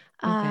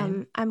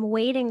 Okay. I'm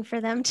waiting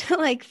for them to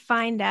like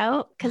find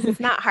out because it's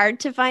not hard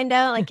to find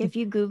out. Like if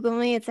you Google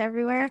me, it's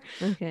everywhere.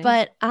 Okay.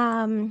 But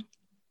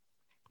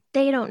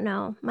they don't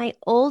know. My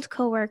old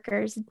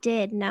coworkers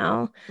did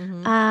know.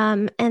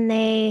 And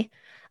they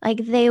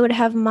would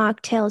have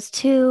mocktails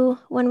too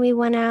when we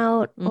went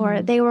out,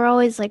 or they were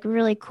always like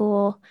really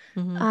cool.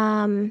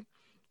 And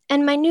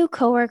my new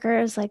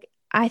coworkers, like,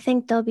 I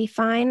think they'll be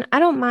fine. I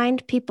don't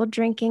mind people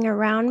drinking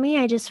around me.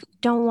 I just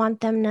don't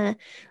want them to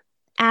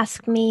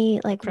ask me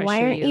like, Pressure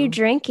why aren't you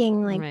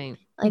drinking? Like, right.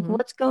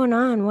 What's going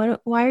on?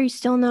 Why are you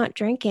still not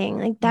drinking?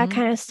 Like that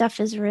kind of stuff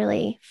is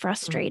really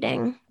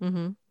frustrating.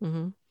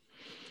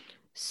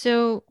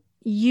 So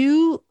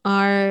you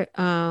are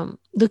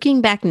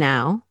looking back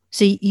now.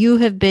 So you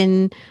have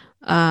been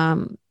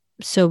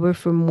sober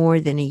for more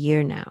than a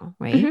year now,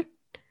 right?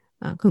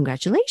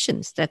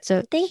 Congratulations. That's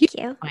a Thank huge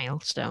you.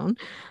 milestone.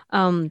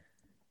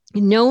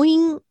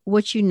 Knowing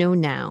what you know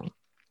now,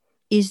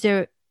 is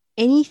there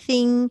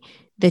anything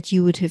that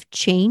you would have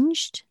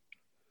changed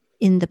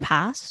in the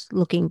past,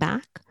 looking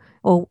back?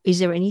 Or is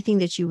there anything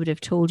that you would have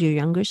told your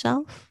younger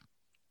self?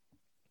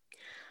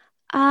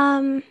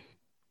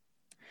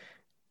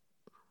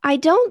 I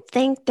don't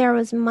think there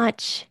was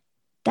much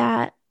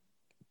that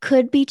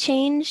could be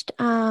changed.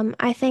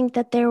 I think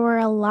that there were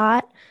a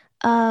lot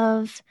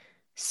of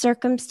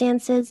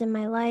circumstances in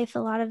my life, a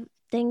lot of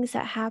things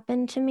that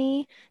happened to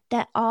me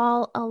that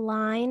all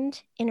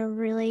aligned in a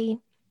really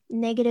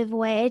negative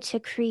way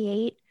to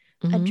create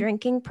a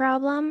drinking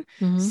problem.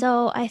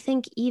 So I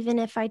think even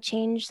if I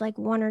changed like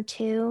one or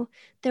two,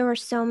 there were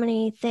so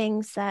many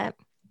things that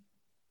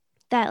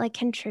like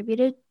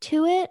contributed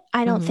to it.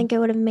 I don't think it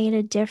would have made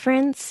a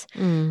difference.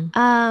 And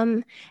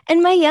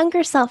my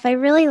younger self, I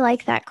really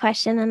like that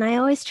question, and I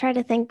always try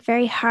to think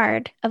very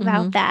hard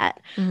about that.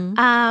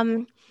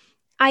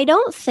 I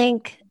don't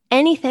think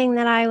anything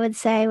that I would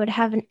say would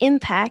have an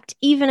impact,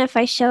 even if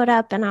I showed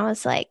up and I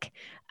was like,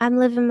 I'm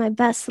living my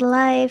best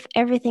life,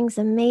 everything's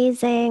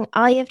amazing,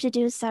 all you have to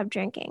do is stop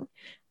drinking.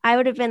 I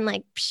would have been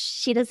like,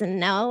 she doesn't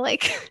know,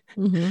 like,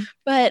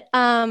 but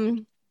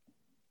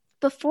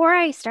before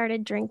I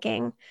started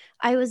drinking,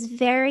 I was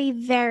very,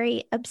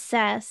 very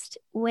obsessed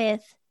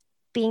with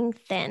being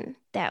thin.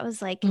 That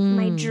was like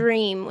my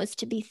dream, was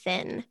to be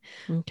thin.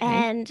 Okay.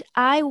 And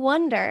I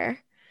wonder,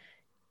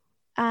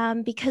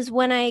 because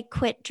when I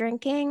quit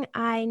drinking,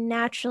 I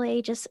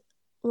naturally just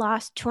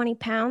lost 20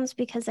 pounds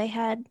because I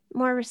had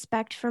more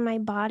respect for my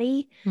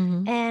body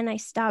and I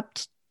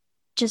stopped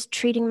just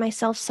treating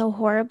myself so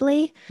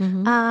horribly.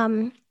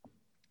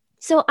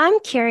 So I'm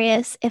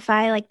curious if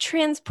I like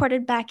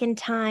transported back in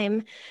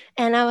time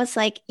and I was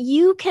like,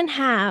 you can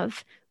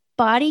have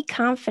body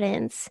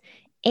confidence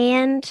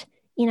and,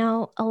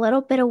 a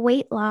little bit of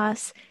weight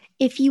loss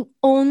if you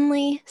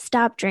only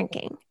stop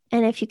drinking.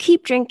 And if you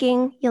keep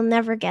drinking, you'll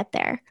never get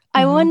there.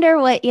 I wonder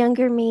what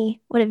younger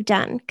me would have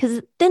done,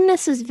 because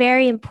thinness was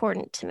very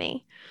important to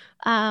me.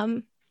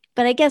 But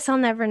I guess I'll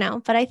never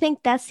know. But I think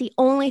that's the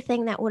only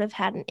thing that would have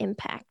had an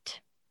impact.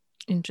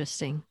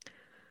 Interesting.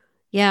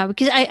 Yeah,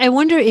 because I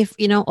wonder if,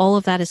 all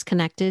of that is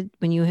connected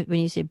when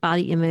you say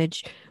body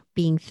image,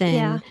 being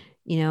thin,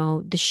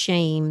 the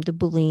shame, the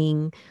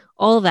bullying,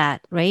 all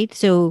that, right?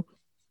 So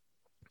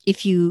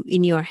if you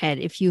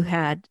had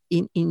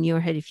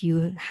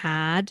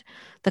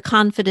the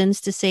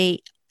confidence to say,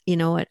 you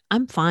know what,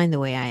 I'm fine the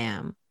way I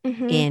am.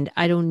 And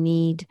I don't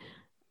need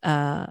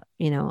I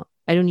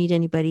don't need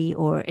anybody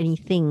or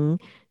anything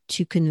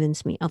to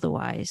convince me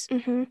otherwise.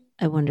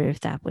 I wonder if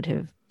that would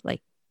have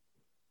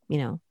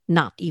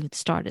not even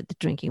started. The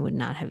drinking would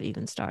not have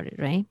even started,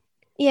 right?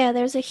 Yeah,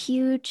 there's a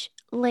huge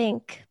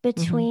link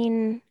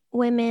between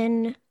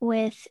women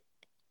with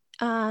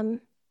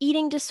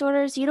eating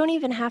disorders. You don't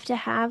even have to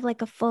have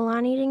like a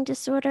full-on eating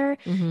disorder,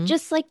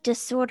 just like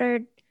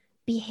disordered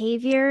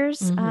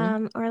behaviors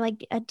or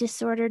like a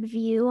disordered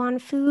view on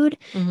food.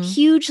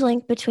 Huge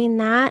link between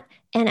that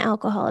and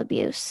alcohol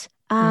abuse.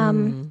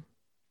 And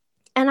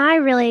I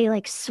really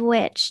like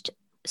switched.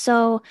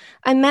 So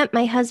I met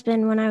my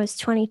husband when I was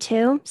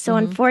 22. So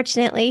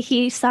unfortunately,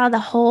 he saw the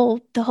whole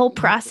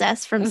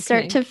process from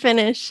start to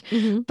finish.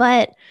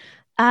 But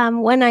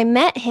When I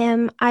met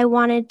him, I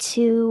wanted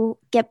to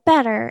get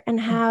better and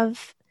Mm.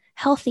 have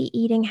healthy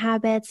eating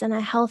habits and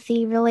a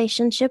healthy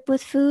relationship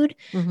with food.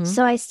 Mm-hmm.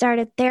 So I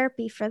started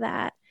therapy for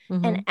that.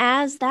 Mm-hmm. And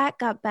as that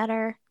got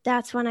better,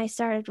 that's when I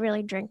started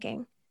really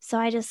drinking. So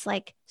I just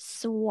like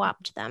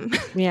swapped them.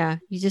 Yeah,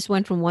 you just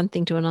went from one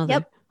thing to another.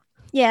 Yep.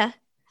 Yeah.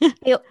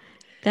 Yep.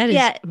 That is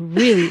Yeah.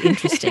 really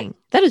interesting.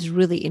 That is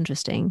really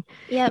interesting.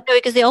 Yep.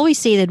 Because they always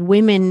say that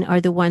women are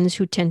the ones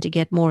who tend to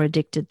get more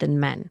addicted than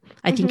men.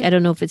 I think, Hmm. I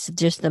don't know if it's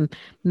just the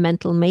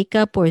mental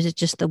makeup or is it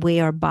just the way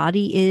our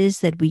body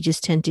is that we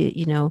just tend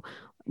to,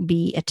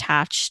 be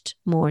attached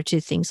more to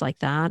things like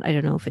that. I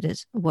don't know if it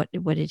is what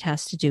it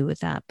has to do with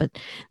that, but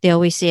they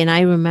always say, and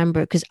I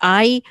remember because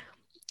I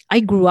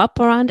grew up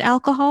around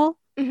alcohol,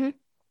 Hmm.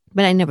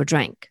 but I never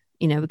drank,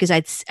 because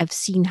I've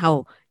seen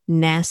how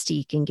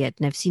nasty it can get.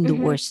 And I've seen the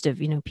Hmm. worst of,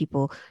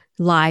 people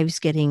lives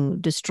getting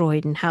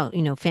destroyed and how,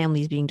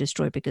 families being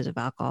destroyed because of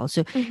alcohol.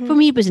 So Hmm. for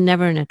me, it was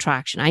never an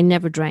attraction. I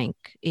never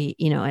drank,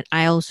 and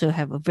I also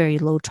have a very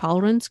low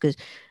tolerance because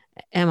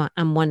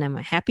I'm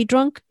a happy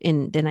drunk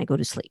and then I go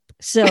to sleep.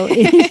 So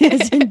it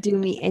doesn't do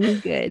me any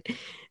good.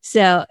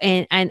 So,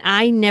 and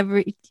I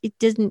never,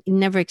 it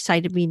never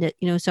excited me that,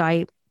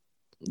 so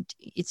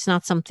it's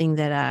not something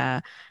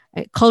that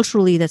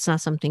culturally that's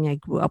not something I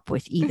grew up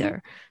with Hmm.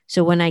 either.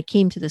 So when I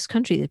came to this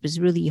country, it was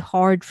really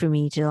hard for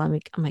me to I'm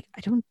like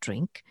I don't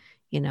drink,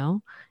 you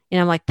know,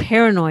 and I'm like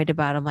paranoid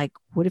about it. I'm like,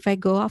 what if I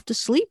go off to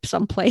sleep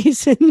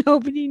someplace and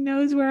nobody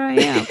knows where I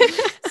am?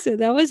 So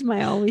that was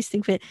my always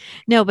thing. But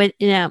no, but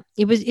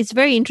it's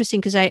very interesting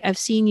because I've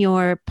seen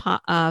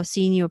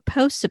seen your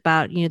posts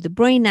about the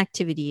brain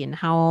activity and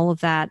how all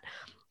of that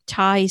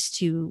ties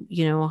to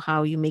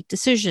how you make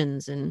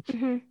decisions and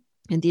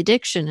the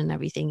addiction and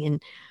everything.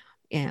 And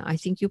yeah, I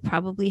think you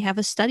probably have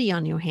a study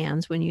on your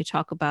hands when you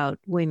talk about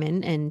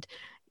women and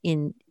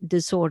in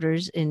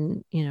disorders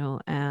in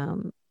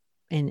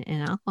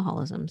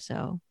alcoholism.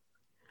 So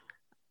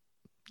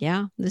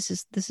yeah, this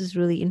is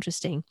really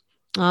interesting.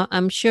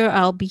 I'm sure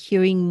I'll be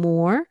hearing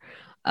more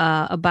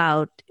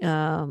about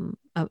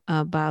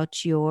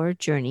your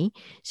journey.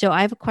 So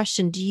I have a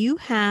question. Do you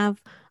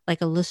have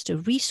like a list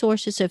of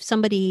resources? So if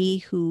somebody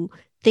who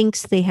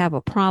thinks they have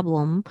a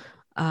problem,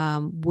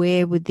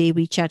 where would they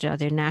reach out to? Are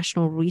there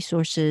national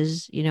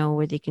resources,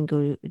 where they can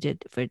go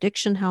for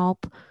addiction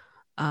help?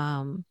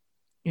 Um,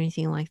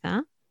 Anything like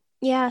that?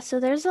 Yeah, so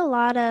there's a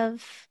lot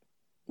of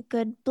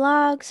good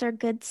blogs or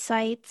good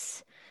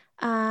sites.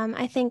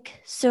 I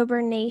think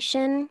Sober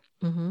Nation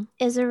Mm-hmm.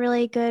 is a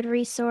really good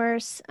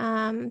resource.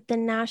 The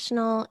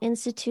National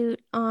Institute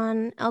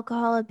on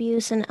Alcohol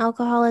Abuse and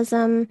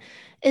Alcoholism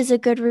is a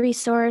good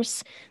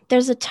resource.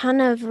 There's a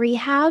ton of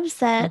rehabs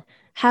that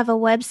have a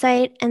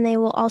website and they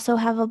will also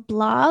have a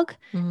blog,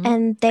 Mm-hmm.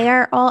 and they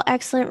are all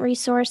excellent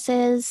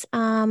resources.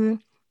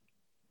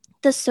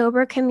 The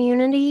sober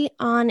community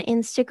on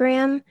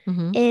Instagram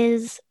Mm-hmm.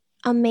 is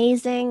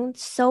amazing,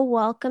 so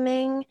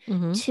welcoming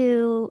Mm-hmm.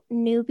 to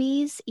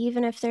newbies,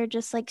 even if they're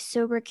just like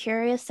sober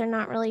curious, they're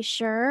not really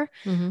sure.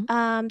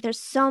 Mm-hmm. There's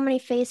so many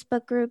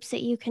Facebook groups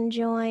that you can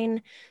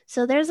join.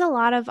 So there's a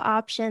lot of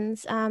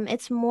options.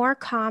 It's more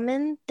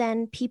common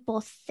than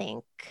people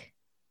think.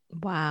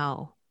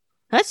 Wow.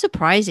 That's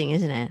surprising,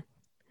 isn't it?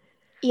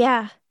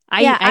 Yeah.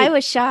 I Yeah, I I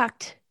was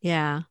shocked.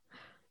 yeah.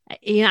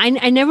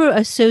 I never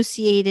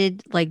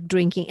associated like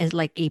drinking as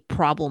like a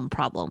problem.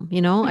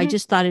 I Mhm.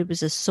 just thought it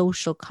was a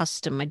social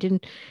custom. I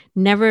didn't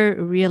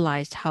never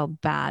realized how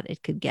bad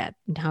it could get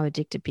and how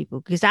addicted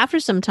people because after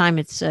some time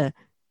it's a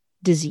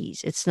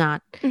disease. It's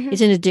not Mhm.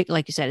 it's an addict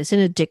like you said, it's an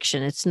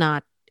addiction.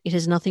 It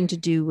has nothing to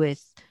do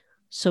with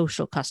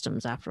social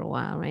customs after a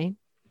while, right?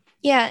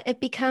 Yeah, it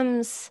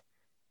becomes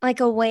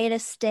like a way to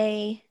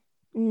stay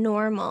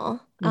normal.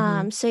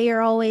 Mm-hmm. So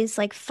you're always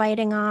like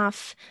fighting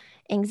off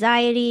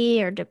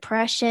anxiety or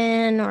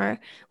depression or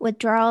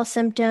withdrawal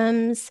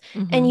symptoms,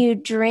 and Mm-hmm. you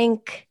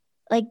drink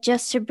like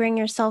just to bring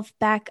yourself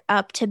back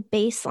up to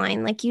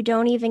baseline. Like you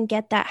don't even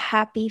get that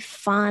happy,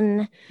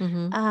 fun,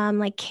 Mm-hmm.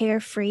 like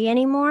carefree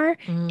anymore.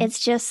 Mm-hmm. It's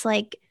just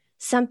like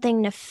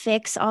something to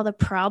fix all the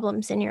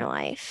problems in your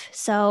life.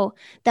 So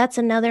that's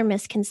another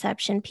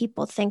misconception.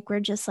 People think we're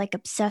just like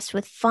obsessed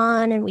with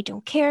fun and we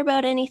don't care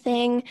about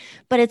anything,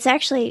 but it's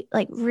actually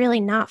like really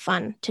not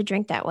fun to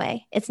drink that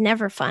way. It's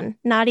never fun,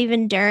 not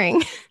even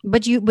during.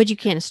 But you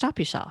can't stop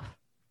yourself.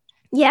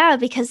 Yeah,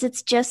 because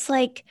it's just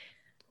like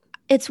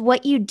it's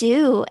what you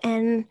do,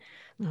 and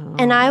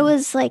I Oh.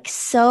 was like,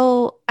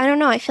 so I don't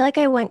know, I feel like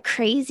I went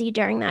crazy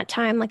during that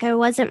time. Like I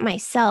wasn't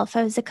myself.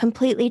 I was a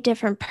completely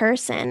different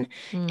person.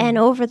 And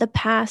Mm. over the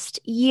past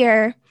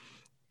year,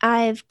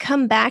 I've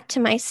come back to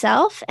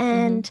myself Mm-hmm.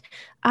 and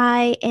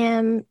I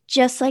am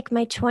just like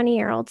my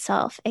 20-year-old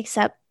self,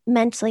 except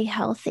mentally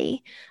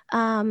healthy.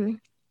 Um,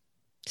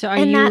 So are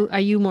and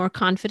that, you more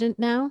confident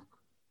now?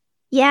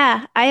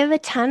 yeah, I have a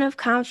ton of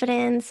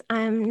confidence.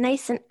 I'm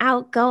nice and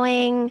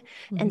outgoing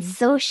and Mm-hmm.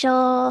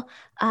 social.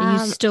 Are you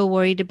Um, still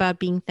worried about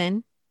being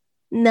thin?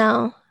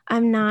 no,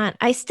 I'm not.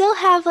 I still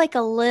have like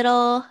a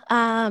little,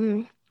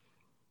 I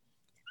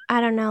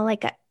don't know,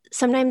 like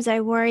sometimes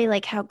I worry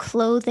like how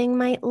clothing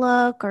might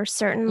look or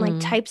certain like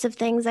types of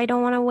things I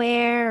don't want to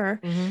wear,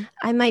 or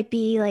I might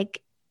be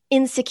like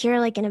insecure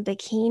like in a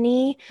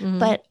bikini.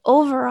 But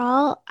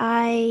overall,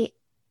 I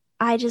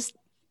just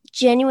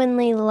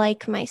genuinely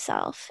like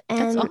myself.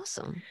 And that's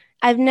awesome.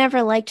 I've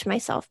never liked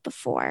myself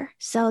before.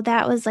 So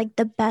that was like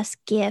the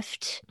best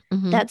gift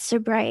that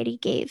sobriety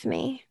gave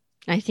me.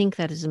 I think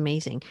that is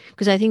amazing,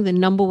 because I think the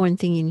number one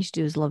thing you need to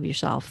do is love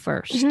yourself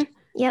first.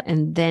 Yep.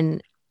 And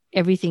then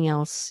everything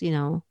else,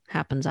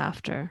 happens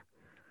after.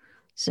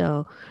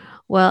 So,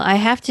 well, I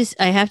have to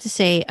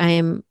say, I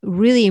am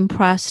really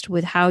impressed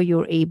with how you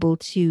were able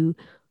to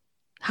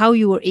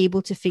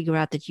figure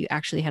out that you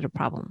actually had a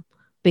problem.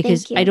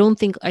 Because I don't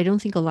think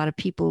a lot of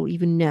people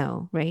even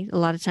know, right? A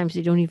lot of times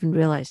they don't even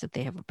realize that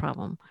they have a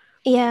problem.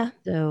 Yeah.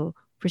 So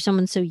for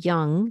someone so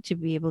young to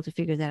be able to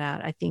figure that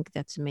out, I think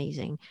that's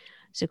amazing.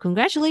 So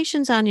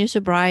congratulations on your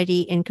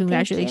sobriety, and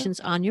congratulations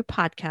on your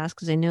podcast,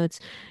 because I know it's,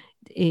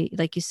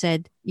 like you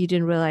said, you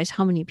didn't realize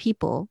how many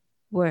people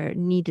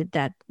needed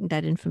that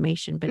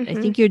information. But I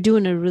think you're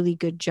doing a really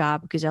good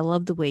job, because I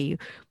love the way you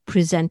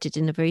present it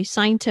in a very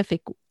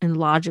scientific and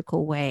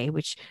logical way,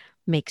 which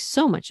makes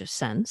so much of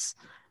sense.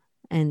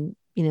 And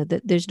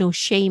there's no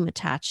shame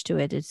attached to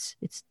it. It's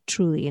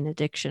truly an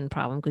addiction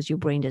problem, because your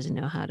brain doesn't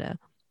know how to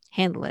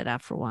handle it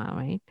after a while,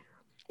 right?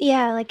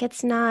 Yeah, like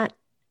it's not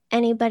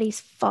anybody's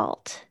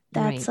fault.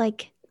 That's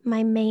like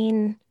my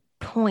main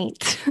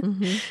point.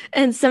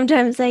 And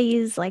sometimes I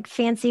use like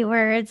fancy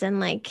words and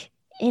like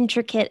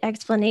intricate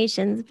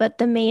explanations, but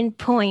the main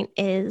point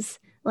is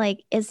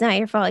like, it's not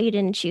your fault. You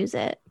didn't choose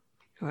it.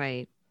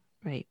 Right.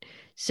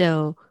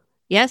 So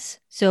yes.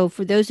 So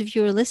for those of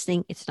you who are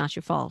listening, it's not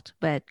your fault,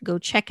 but go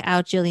check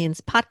out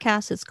Jillian's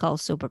podcast. It's called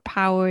Sober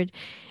Powered,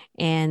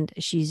 and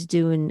she's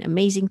doing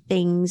amazing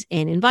things,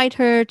 and invite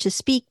her to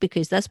speak,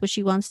 because that's what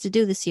she wants to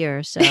do this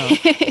year. So,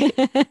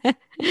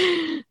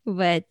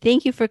 but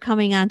thank you for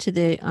coming onto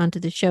the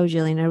show,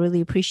 Jillian. I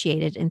really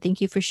appreciate it. And thank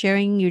you for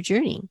sharing your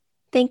journey.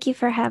 Thank you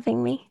for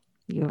having me.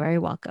 You're very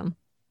welcome.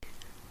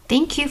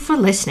 Thank you for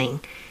listening.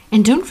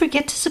 And don't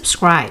forget to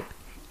subscribe.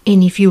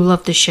 And if you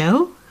love the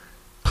show,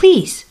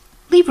 please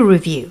leave a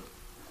review.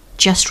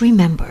 Just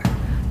remember,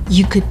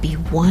 you could be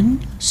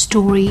one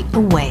story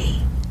away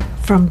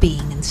from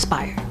being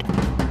inspired.